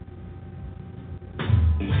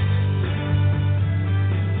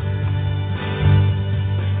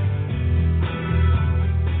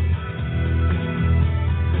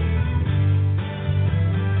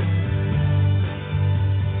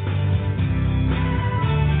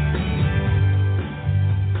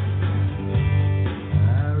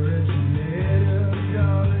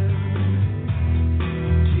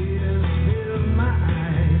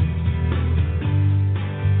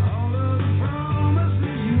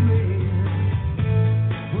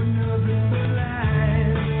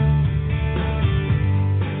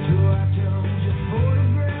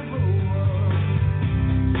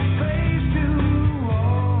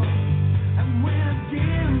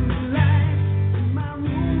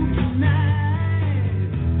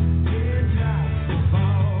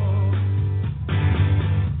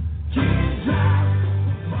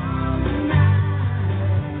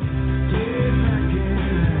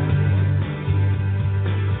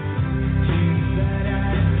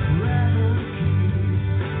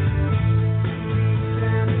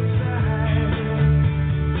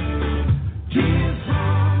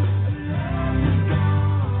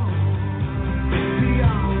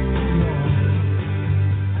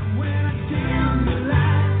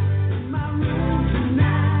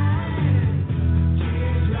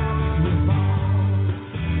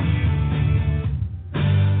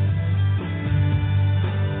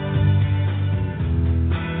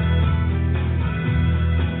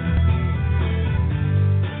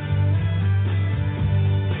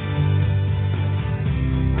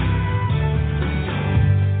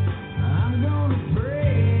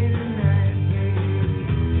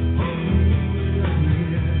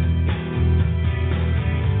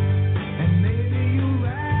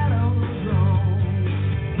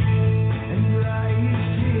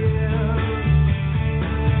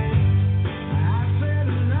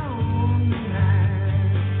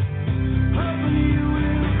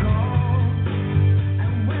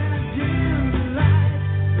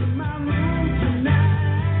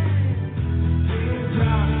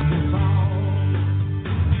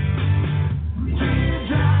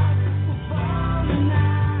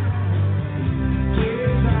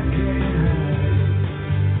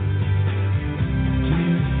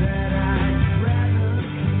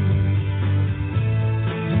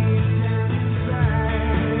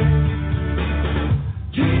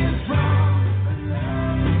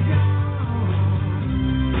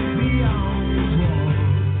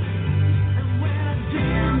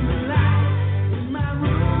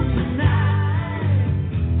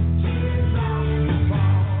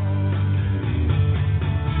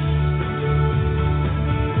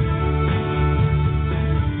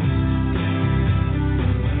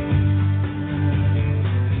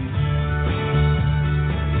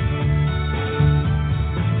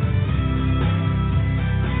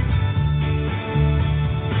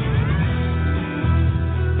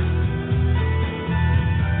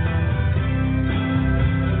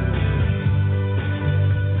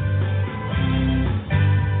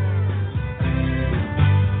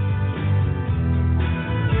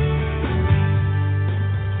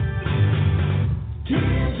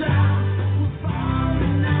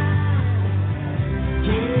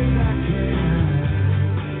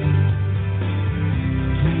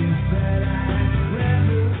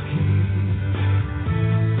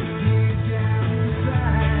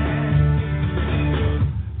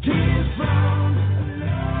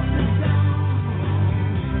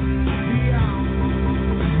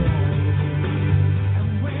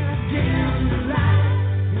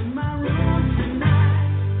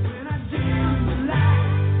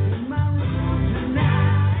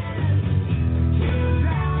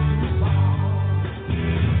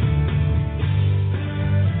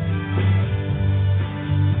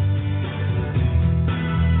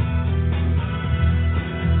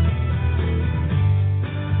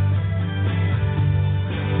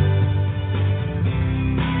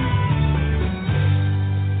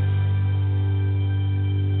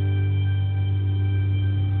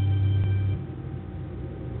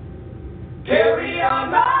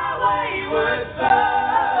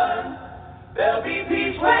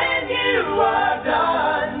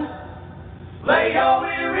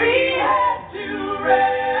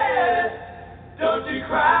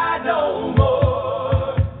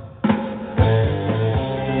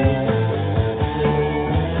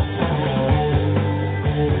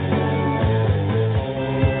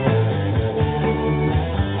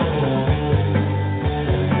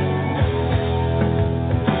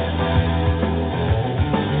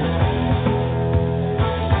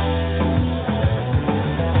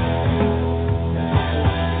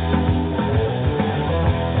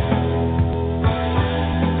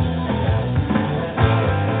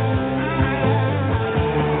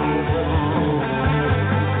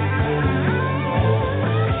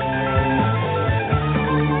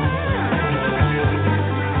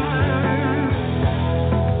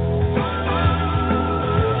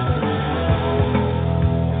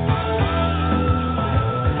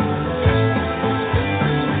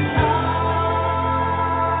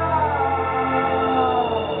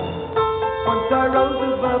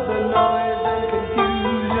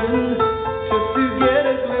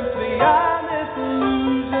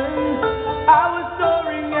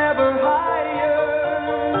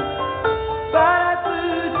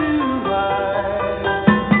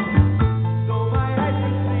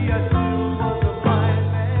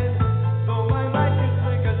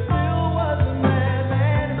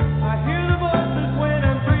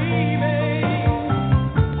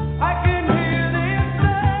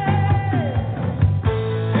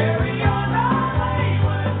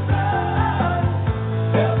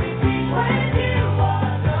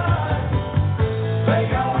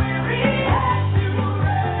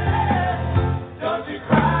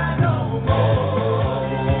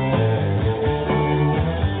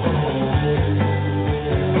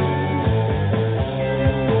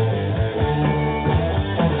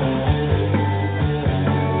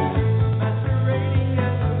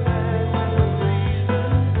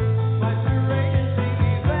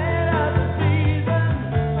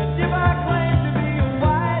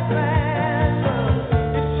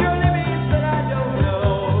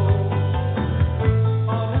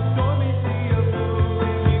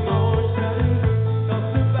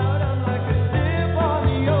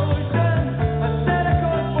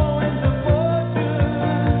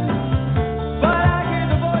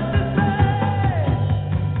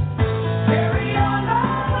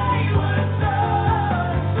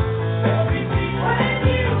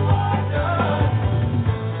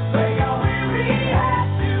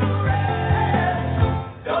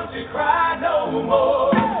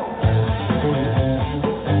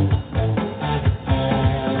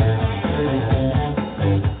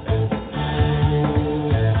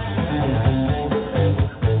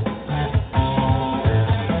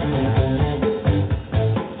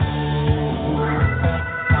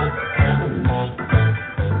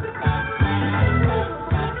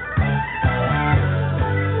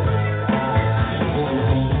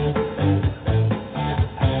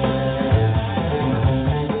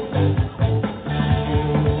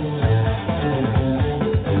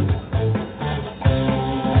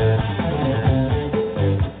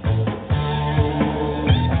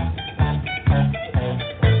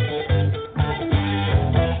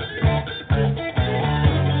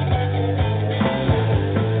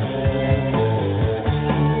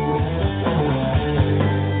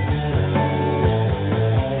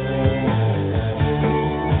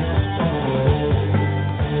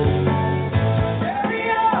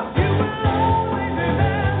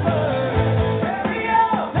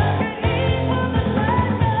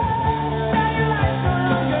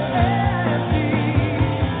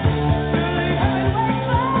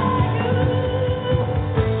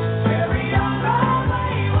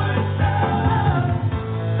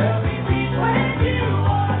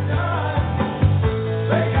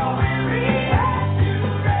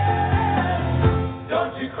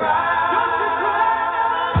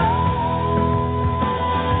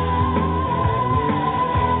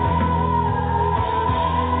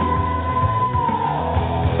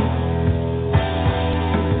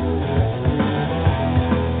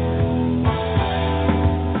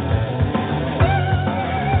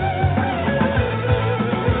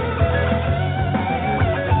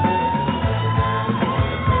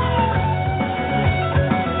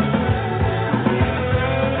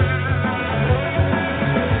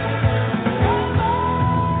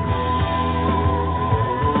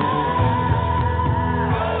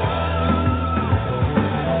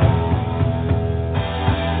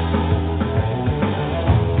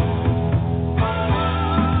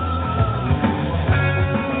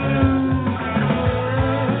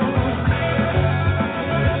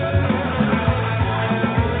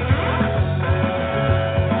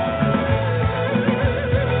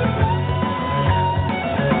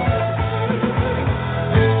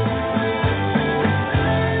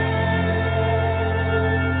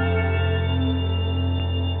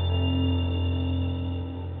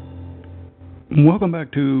 Welcome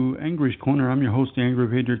back to Angry's Corner. I'm your host, the Angry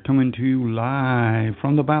Vader, coming to you live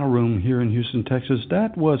from the Battle Room here in Houston, Texas.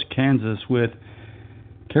 That was Kansas with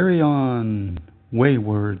Carry On,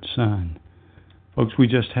 Wayward Son. Folks, we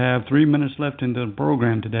just have 3 minutes left in the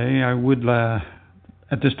program today. I would,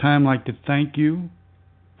 at this time, like to thank you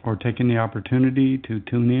for taking the opportunity to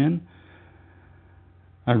tune in.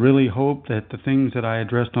 I really hope that the things that I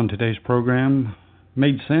addressed on today's program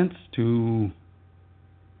made sense to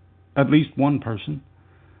at least one person.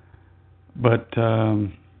 But the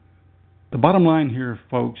bottom line here,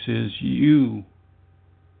 folks, is you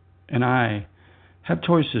and I have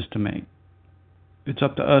choices to make. It's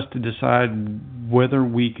up to us to decide whether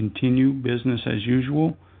we continue business as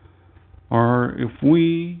usual or if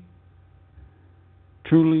we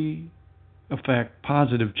truly affect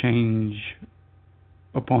positive change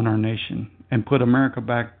upon our nation and put America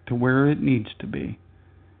back to where it needs to be.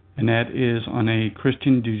 And that is on a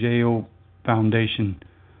Christian Judeo foundation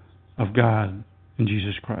of God and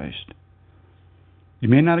Jesus Christ. You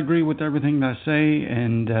may not agree with everything that I say,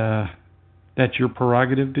 and that's your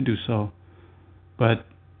prerogative to do so. But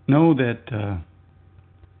know that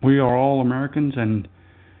we are all Americans, and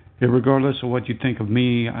regardless of what you think of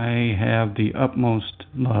me, I have the utmost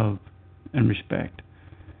love and respect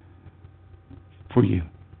for you.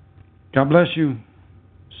 God bless you.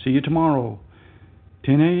 See you tomorrow,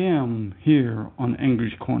 10 a.m. here on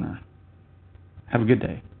Angry's Corner. Have a good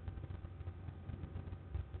day.